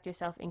protect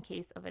yourself in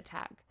case of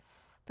attack.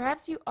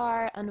 Perhaps you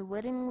are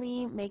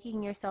unwittingly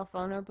making yourself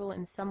vulnerable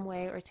in some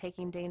way or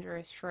taking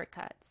dangerous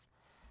shortcuts.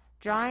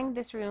 Drawing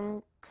this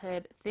rune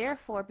could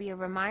therefore be a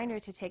reminder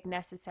to take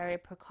necessary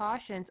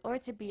precautions or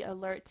to be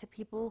alert to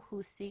people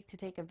who seek to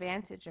take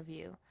advantage of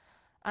you.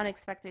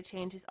 Unexpected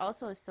change is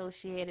also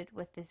associated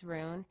with this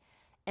rune,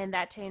 and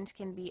that change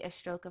can be a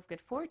stroke of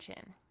good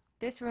fortune.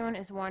 This rune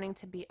is warning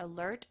to be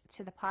alert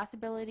to the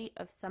possibility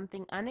of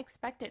something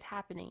unexpected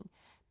happening.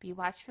 Be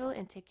watchful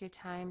and take your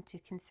time to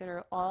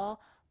consider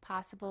all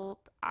possible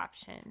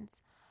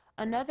options.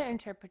 Another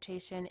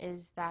interpretation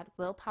is that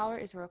willpower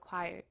is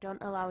required.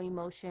 Don't allow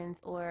emotions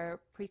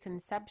or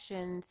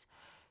preconceptions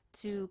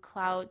to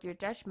cloud your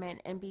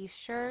judgment, and be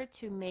sure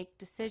to make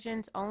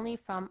decisions only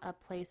from a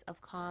place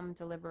of calm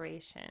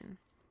deliberation.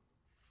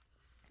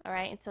 All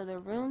right, and so the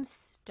rune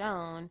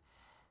stone,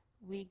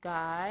 we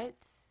got,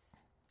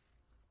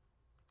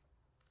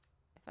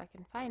 if I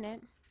can find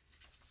it,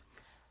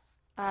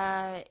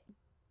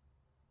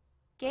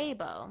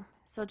 Gabo.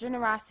 So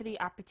generosity,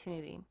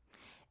 opportunity.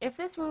 If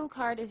this rune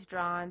card is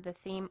drawn, the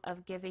theme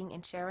of giving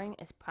and sharing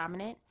is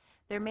prominent.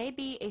 There may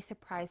be a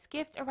surprise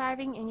gift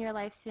arriving in your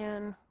life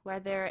soon,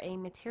 whether a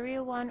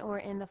material one or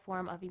in the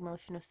form of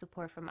emotional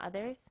support from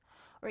others,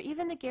 or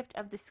even the gift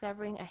of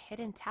discovering a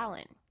hidden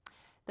talent.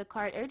 The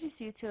card urges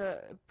you to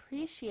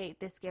appreciate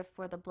this gift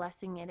for the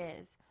blessing it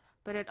is,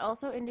 but it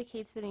also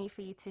indicates the need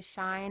for you to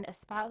shine a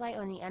spotlight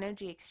on the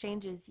energy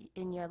exchanges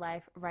in your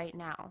life right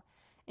now,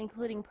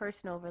 including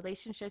personal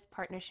relationships,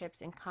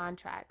 partnerships, and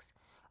contracts.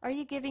 Are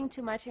you giving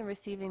too much and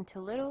receiving too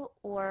little,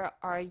 or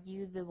are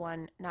you the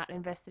one not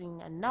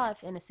investing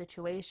enough in a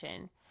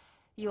situation?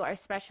 You are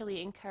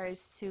especially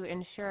encouraged to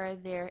ensure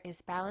there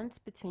is balance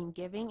between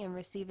giving and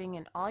receiving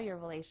in all your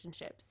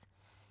relationships.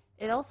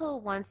 It also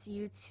wants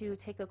you to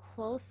take a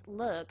close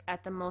look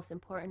at the most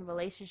important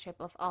relationship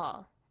of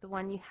all, the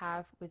one you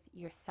have with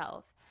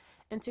yourself,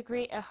 and to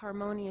create a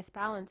harmonious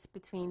balance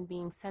between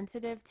being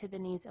sensitive to the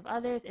needs of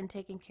others and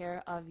taking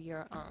care of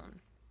your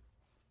own.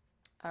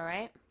 All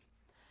right?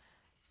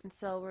 And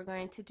so we're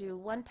going to do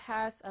one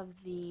pass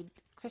of the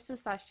Crystal /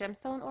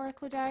 Gemstone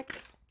Oracle deck.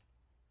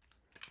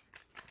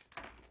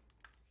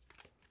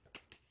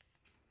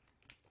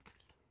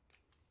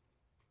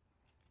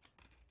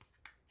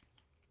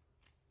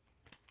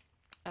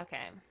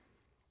 Okay.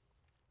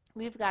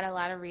 We've got a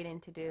lot of reading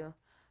to do,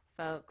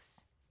 folks.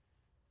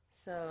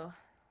 So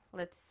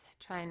let's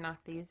try and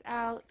knock these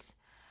out.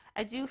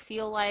 I do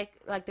feel like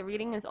the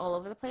reading is all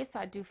over the place, so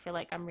I do feel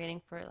like I'm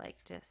reading for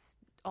like just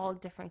all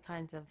different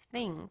kinds of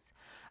things.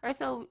 All right,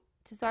 so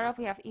to start off,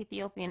 we have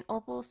Ethiopian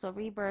Opal, so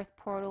rebirth,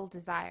 portal,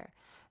 desire.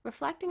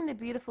 Reflecting the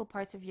beautiful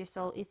parts of your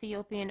soul,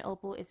 Ethiopian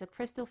Opal is a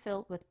crystal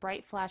filled with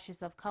bright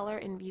flashes of color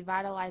and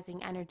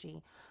revitalizing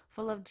energy.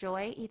 Full of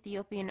joy,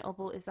 Ethiopian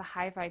Opal is a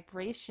high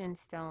vibration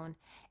stone,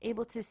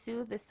 able to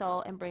soothe the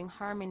soul and bring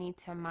harmony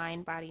to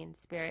mind, body, and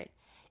spirit.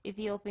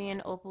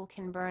 Ethiopian Opal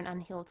can burn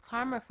unhealed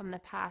karma from the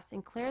past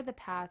and clear the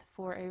path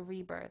for a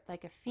rebirth,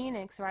 like a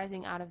phoenix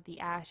rising out of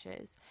the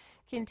ashes.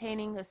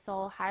 Containing a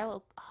soul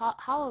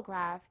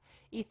holograph,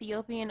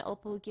 Ethiopian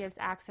Opal gives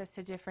access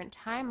to different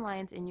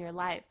timelines in your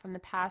life, from the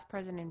past,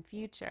 present, and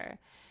future.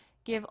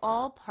 Give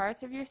all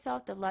parts of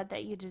yourself the love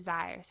that you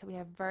desire. So we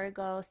have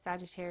Virgo,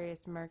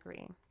 Sagittarius,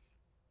 Mercury.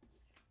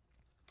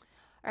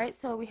 All right,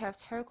 so we have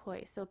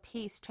turquoise, so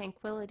peace,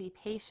 tranquility,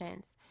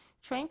 patience.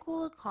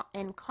 Tranquil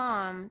and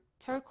calm,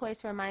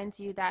 turquoise reminds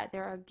you that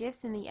there are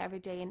gifts in the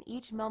everyday and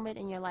each moment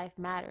in your life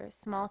matters.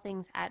 Small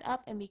things add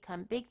up and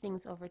become big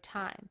things over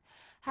time.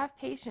 Have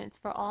patience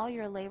for all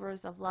your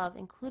labors of love,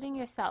 including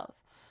yourself.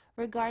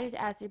 Regarded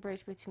as a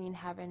bridge between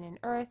heaven and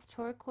earth,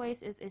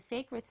 turquoise is a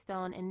sacred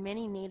stone in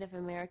many Native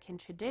American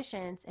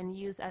traditions and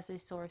used as a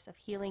source of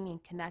healing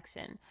and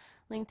connection.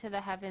 Linked to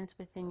the heavens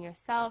within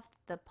yourself,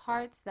 the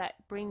parts that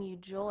bring you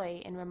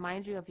joy and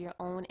remind you of your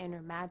own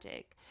inner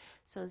magic.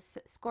 So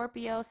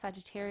Scorpio,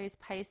 Sagittarius,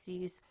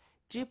 Pisces,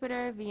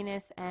 Jupiter,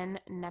 Venus, and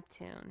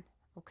Neptune.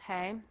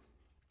 Okay?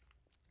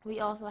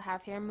 We also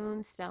have here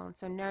Moonstone,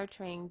 so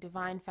nurturing,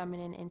 divine,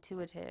 feminine,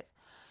 intuitive.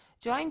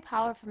 Drawing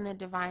power from the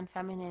divine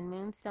feminine,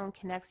 Moonstone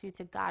connects you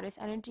to goddess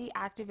energy,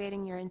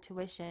 activating your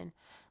intuition.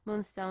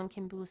 Moonstone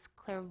can boost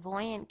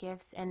clairvoyant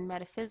gifts and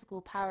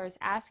metaphysical powers,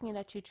 asking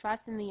that you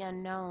trust in the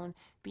unknown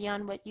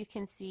beyond what you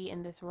can see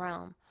in this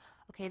realm.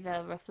 Okay,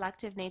 the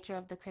reflective nature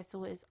of the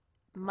crystal is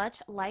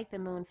much like the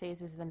moon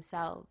phases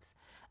themselves,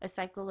 a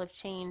cycle of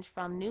change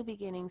from new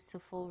beginnings to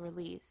full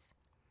release.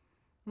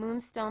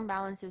 Moonstone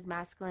balances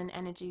masculine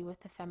energy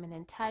with the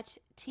feminine touch,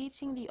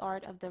 teaching the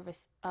art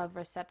of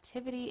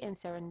receptivity and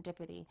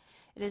serendipity.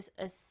 It is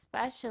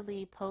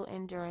especially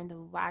potent during the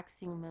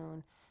waxing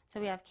moon. So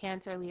we have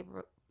Cancer,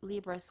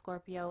 Libra,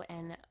 Scorpio,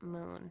 and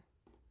Moon.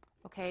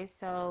 Okay,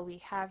 so we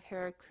have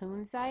here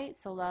Kunzite,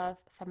 so love,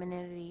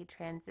 femininity,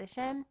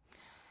 transition.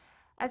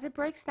 As it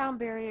breaks down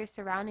barriers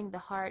surrounding the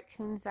heart,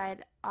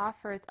 Kunzite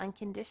offers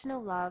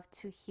unconditional love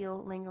to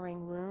heal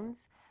lingering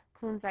wounds.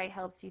 Kunzite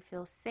helps you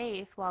feel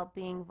safe while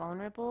being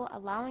vulnerable,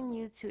 allowing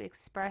you to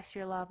express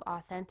your love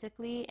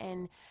authentically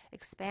and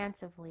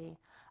expansively.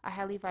 A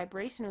highly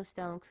vibrational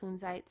stone,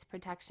 Kunzite's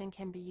protection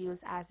can be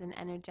used as an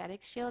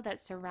energetic shield that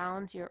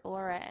surrounds your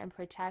aura and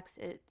protects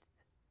it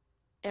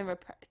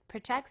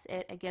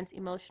against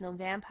emotional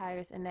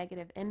vampires and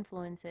negative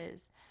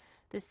influences.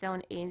 The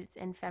stone aids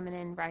in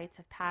feminine rites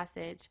of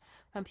passage.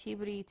 From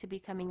puberty to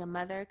becoming a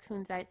mother,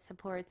 Kunzite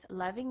supports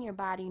loving your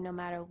body no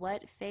matter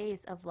what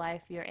phase of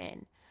life you're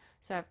in.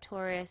 So I have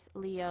Taurus,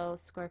 Leo,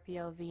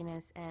 Scorpio,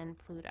 Venus, and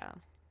Pluto.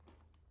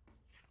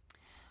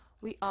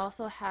 We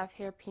also have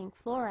here pink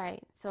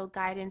fluorite, so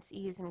guidance,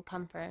 ease, and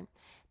comfort.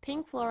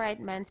 Pink fluorite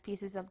mends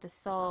pieces of the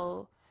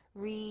soul,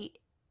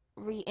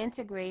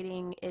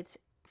 reintegrating its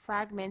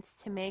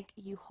fragments to make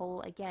you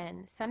whole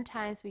again.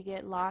 Sometimes we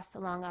get lost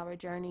along our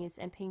journeys,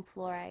 and pink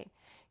fluorite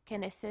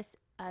can assist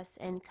us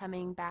in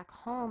coming back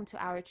home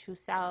to our true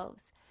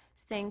selves.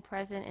 Staying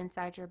present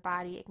inside your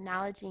body,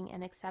 acknowledging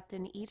and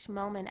accepting each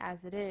moment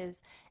as it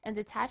is, and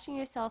detaching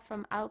yourself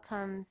from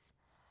outcomes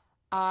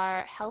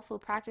are helpful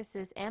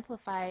practices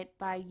amplified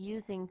by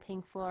using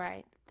pink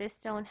fluorite. This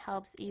stone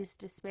helps ease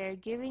despair,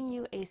 giving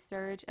you a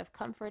surge of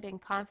comfort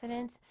and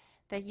confidence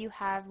that you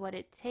have what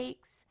it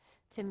takes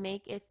to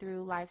make it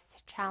through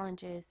life's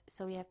challenges.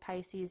 So we have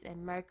Pisces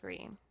and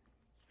Mercury.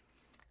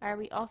 All right,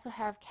 we also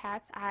have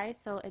cat's eye,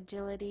 so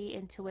agility,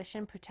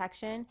 intuition,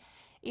 protection.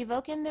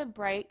 Evoking the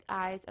bright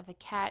eyes of a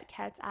cat,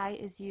 cat's eye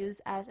is used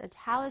as a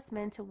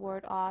talisman to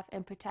ward off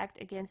and protect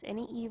against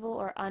any evil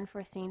or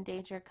unforeseen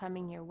danger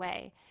coming your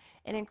way.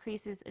 It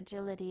increases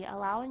agility,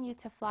 allowing you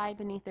to fly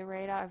beneath the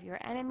radar of your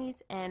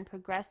enemies and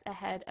progress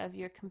ahead of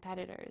your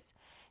competitors.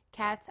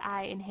 Cat's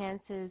eye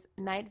enhances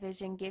night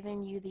vision,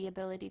 giving you the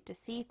ability to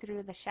see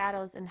through the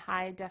shadows in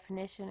high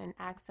definition and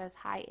access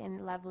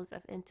high-end levels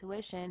of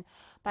intuition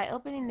by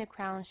opening the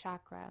crown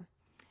chakra.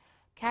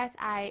 Cat's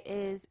eye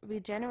is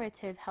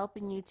regenerative,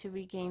 helping you to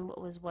regain what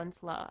was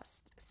once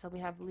lost. So we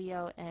have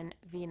Leo and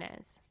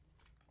Venus.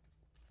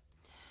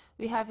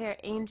 We have here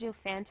Angel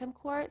Phantom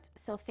Quartz,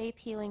 so faith,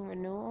 healing,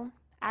 renewal.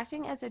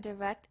 Acting as a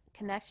direct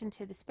connection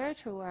to the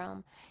spiritual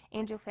realm,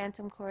 Angel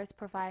Phantom Quartz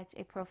provides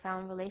a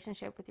profound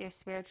relationship with your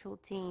spiritual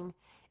team.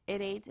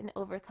 It aids in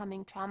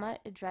overcoming trauma,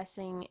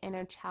 addressing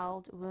inner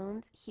child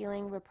wounds,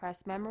 healing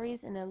repressed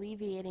memories, and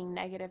alleviating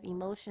negative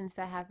emotions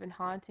that have been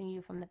haunting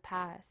you from the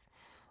past.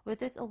 With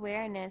this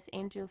awareness,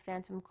 Angel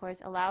Phantom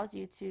Quartz allows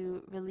you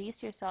to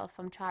release yourself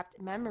from trapped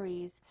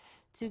memories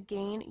to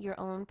gain your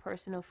own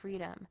personal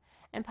freedom.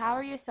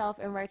 Empower yourself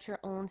and write your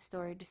own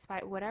story.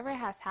 Despite whatever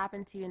has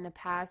happened to you in the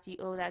past, you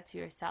owe that to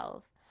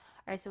yourself.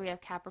 All right, so we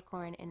have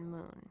Capricorn and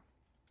Moon.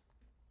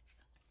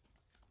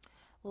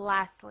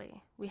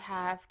 Lastly, we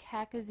have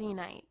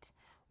Cacazenite,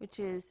 which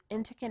is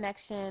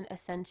interconnection,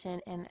 ascension,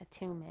 and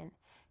attunement.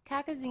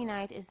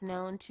 Cacazenite is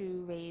known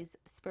to raise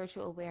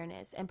spiritual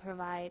awareness and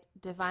provide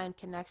divine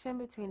connection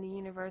between the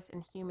universe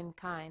and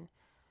humankind.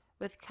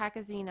 With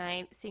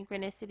Cacazenite,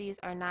 synchronicities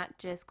are not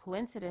just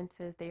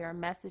coincidences, they are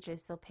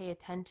messages, so pay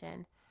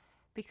attention.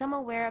 Become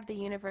aware of the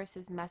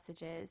universe's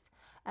messages.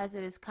 As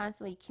it is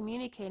constantly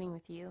communicating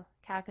with you,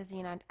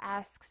 Cacazenite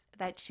asks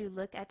that you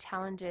look at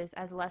challenges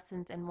as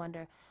lessons and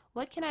wonder,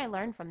 what can I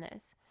learn from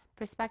this?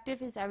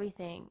 Perspective is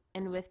everything,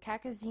 and with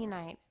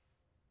Cacazenite,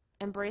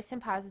 embracing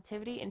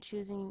positivity and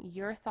choosing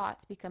your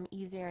thoughts become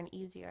easier and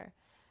easier.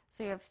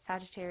 So you have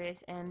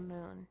Sagittarius and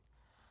Moon.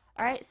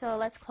 All right, so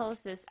let's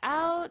close this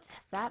out.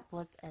 That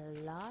was a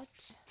lot.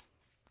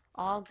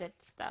 All good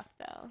stuff,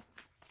 though.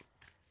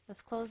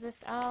 Let's close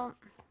this out.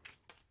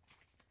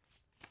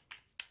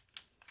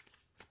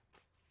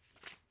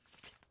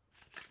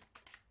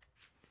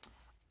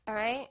 All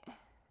right.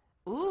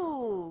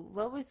 Ooh,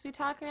 what was we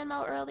talking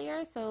about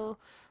earlier? So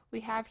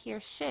we have here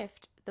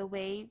shift, the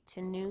way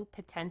to new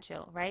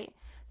potential, right?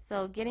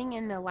 So getting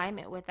in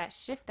alignment with that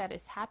shift that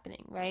is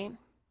happening, right?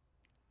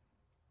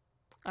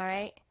 All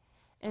right.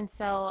 And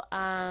so,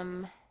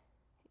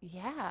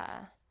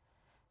 yeah.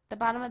 The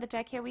bottom of the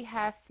deck here, we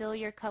have fill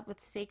your cup with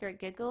sacred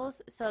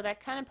giggles. So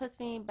that kind of puts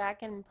me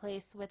back in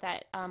place with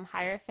that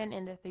Hierophant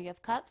in the Three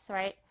of Cups,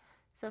 right?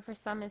 So for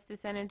some, it's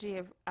this energy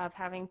of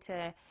having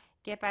to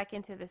get back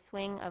into the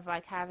swing of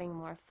like having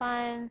more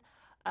fun,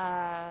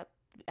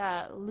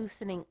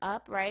 loosening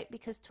up, right?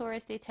 Because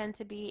Taurus, they tend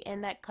to be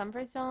in that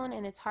comfort zone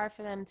and it's hard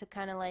for them to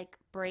kind of like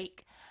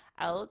break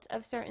out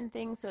of certain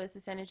things. So it's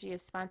this energy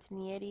of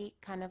spontaneity,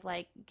 kind of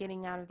like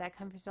getting out of that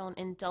comfort zone,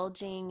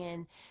 indulging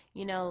and,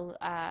 you know,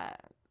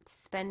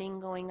 spending,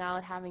 going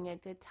out, having a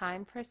good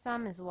time for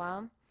some as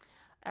well.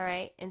 All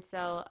right. And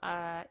so,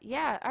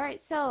 yeah. All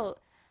right. So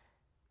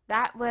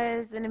that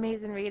was an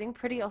amazing reading,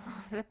 pretty all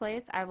over the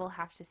place, I will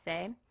have to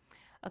say.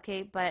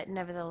 Okay. But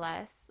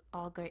nevertheless,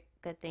 all great,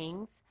 good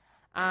things.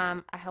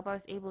 I hope I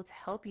was able to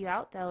help you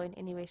out though in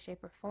any way,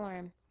 shape, or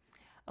form.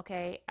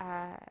 Okay.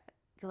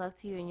 Good luck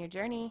to you in your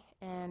journey,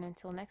 and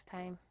until next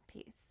time,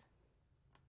 peace.